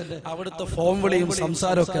തന്നെ അവിടുത്തെ ഫോം വിളിയും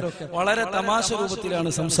സംസാരമൊക്കെ വളരെ തമാശ രൂപത്തിലാണ്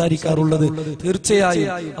സംസാരിക്കാറുള്ളത്. തീർച്ചയായും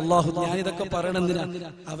അള്ളാഹു, ഞാനിതൊക്കെ പറയണെന്തിനാ,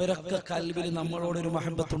 അവരൊക്കെ കൽബിൽ നമ്മളോടൊരു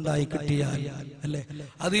മഹബത്തുണ്ടായി കിട്ടിയാൽ അല്ലെ,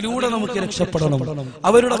 അതിലൂടെ നമുക്ക് രക്ഷപ്പെടണം.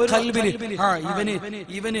 അവരുടെ കൽബിൽ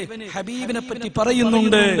ഇവന് ഹബീബിനെ പറ്റി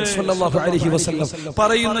പറയുന്നുണ്ട് സ്വല്ലല്ലാഹു അലൈഹി വസല്ലം,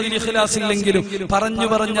 പറയുന്നതിൽ ഇഖ്ലാസ് ഇല്ലെങ്കിലും പറഞ്ഞു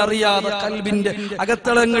പറഞ്ഞറിയാതെ കൽബിന്റെ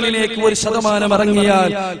അകത്തളങ്ങളിലേക്ക് 1%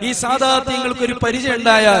 ഇറങ്ങിയാൽ, ഈ സാദാത്യങ്ങൾക്ക് ഒരു പരിചയം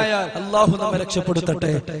ഉണ്ടായാൽ അള്ളാഹു നമ്മെ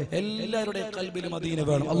രക്ഷപ്പെടുത്തട്ടെ. എല്ലാവരുടെയും കൽബിൽ മദീന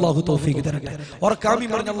വേണം. അള്ളാഹു തൗഫീഖ് തരട്ടെ. ഉറക്കാമി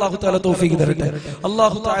പറഞ്ഞ അള്ളാഹു തആല തൗഫീഖ് തരട്ടെ.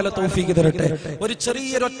 അള്ളാഹു തആല തൗഫീഖ് തരട്ടെ. ഒരു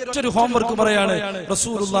ചെറിയൊരു ഹോംവർക്ക് പറയാണ്,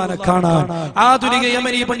 റസൂലുള്ളാഹിനെ കാണാൻ ആധുനിക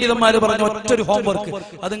യമനി പണ്ഡിതന്മാര് പറഞ്ഞ ഒറ്റൊരു ഹോംവർക്ക്,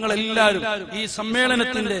 അത് നിങ്ങൾ എല്ലാവരും ഈ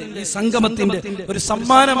സമ്മേളനത്തിന്റെ, ഈ സംഗമത്തിന്റെ ഒരു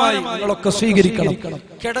സമ്മാനമായി നിങ്ങളൊക്കെ സ്വീകരിക്കണം.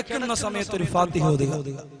 കിടക്കുന്ന സമയത്ത് ഒരു ഫാത്തിഹ ഓതുക.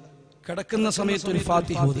 കിടക്കുന്ന സമയത്ത് ഒരു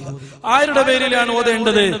ഫാത്തിഹ ഓതുക. ആരുടെ പേരിലാണ്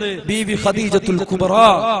ഓതേണ്ടത്? ബീവി ഖദീജത്തുൽ കുബ്രാ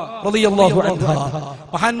റളിയല്ലാഹു അൻഹാ.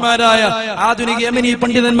 മഹാന്മാരായ ആധുനിക യമനി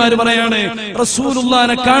പണ്ഡിതന്മാർ പറയാണ്,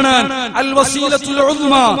 റസൂലുള്ളാഹിനെ കാണാൻ അൽ വസീലത്തുൽ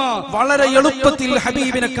ഉസ്മ, വളരെ എളുപ്പത്തിൽ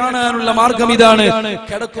ഹബീബിനെ കാണാനുള്ള മാർഗം ഇതാണ്.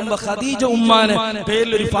 കിടക്കുമ്പോ ഖദീജ ഉമ്മാനെ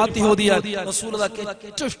പേരിൽ ഒരു ഫാത്തിഹ ഓതിയാൽ, റസൂലുള്ളാഹിക്ക്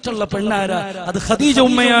ഏറ്റവും ഇഷ്ടമുള്ള പെണ്ണാരാ? അത് ഖദീജ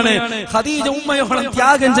ഉമ്മയാണ്. ഖദീജ ഉമ്മയോളം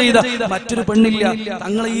ത്യാഗം ചെയ്ത മറ്റൊരു പെണ്ണില്ല.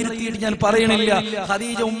 തങ്ങളെ ഇരുത്തിയിട്ട് ഞാൻ പറയണില്ല.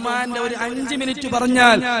 ഖദീജ ഉമ്മാൻ ഒരു 5 മിനിറ്റ്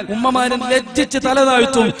പറഞ്ഞാൽ ഉമ്മമാരും ലജ്ജിച്ച്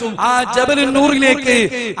തലതാഴ്ത്തും. ആ ജബലുൻ നൂറിലേക്ക്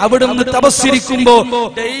അവിടുന്ന് തപസ്സിരിക്കുമ്പോ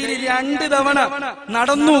ഡെയിലി 2 തവണ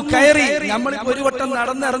നടന്നു കയറി. നമ്മൾ ഒരു വട്ടം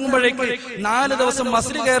നടന്നിറങ്ങുമ്പോഴേക്ക് 4 ദിവസം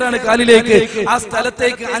മസ്ജിദ് കയറാണ് കാലിലേക്ക്. ആ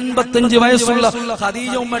സ്ഥലത്തേക്ക് 55 വയസ്സുള്ള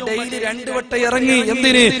ഖദീജ ഉമ്മ ഡെയിലി 2 വട്ടം ഇറങ്ങി.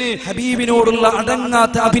 എന്തിന്? ഹബീബിനോടുള്ള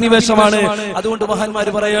അടങ്ങാത്ത അഭിനിവേശമാണ്. അതുകൊണ്ട്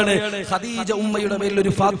മഹാന്മാര് പറയാണ്, ഖദീജ ഉമ്മയുടെ മേൽ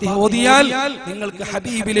ഒരു ഫാത്തിഹ ഓതിയാൽ നിങ്ങൾക്ക്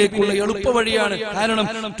ഹബീബിലേക്കുള്ള എളുപ്പ വഴിയാണ്. കാരണം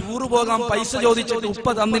ടൂർ പോകാൻ പൈസ ചോദിച്ചിട്ട് ഉപ്പ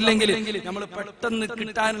തന്നില്ലെങ്കിൽ നമ്മൾ പെട്ടെന്ന്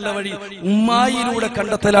കിട്ടാനുള്ള വഴി ഉമ്മായിലൂടെ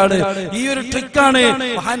കണ്ടെത്തലാണ്. ഈ ഒരു ട്രിക്കാണ്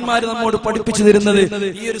മഹാന്മാര് നമ്മോട് പഠിപ്പിച്ചു തരുന്നത്.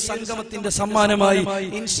 ഈ ഒരു സംഗമത്തിന്റെ സമ്മാനമായി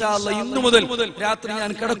ഇൻഷാ അല്ലാഹ് ഇന്നു മുതൽ രാത്രി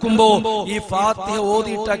ഞാൻ കിടക്കുമ്പോ ഈ ഫാത്തിഹ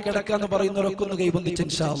ഓതിയിട്ടാ കിടക്കാന്ന് പറയുന്നവരൊക്കെ ഒന്ന് കൈബന്ധിച്ച്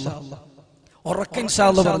ഇൻഷാ അല്ലാഹ് ഉറക്കെ ഇൻഷാ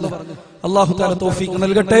അല്ലാഹ് പറഞ്ഞു. അല്ലാഹു തആല തൗഫീഖ്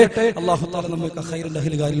നൽകട്ടെ. അല്ലാഹു തആല നമ്മെ ഖൈറുൽ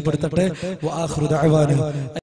അഹ്ലിൽ പെടുത്തട്ടെ. വആഖിറു ദഅവാന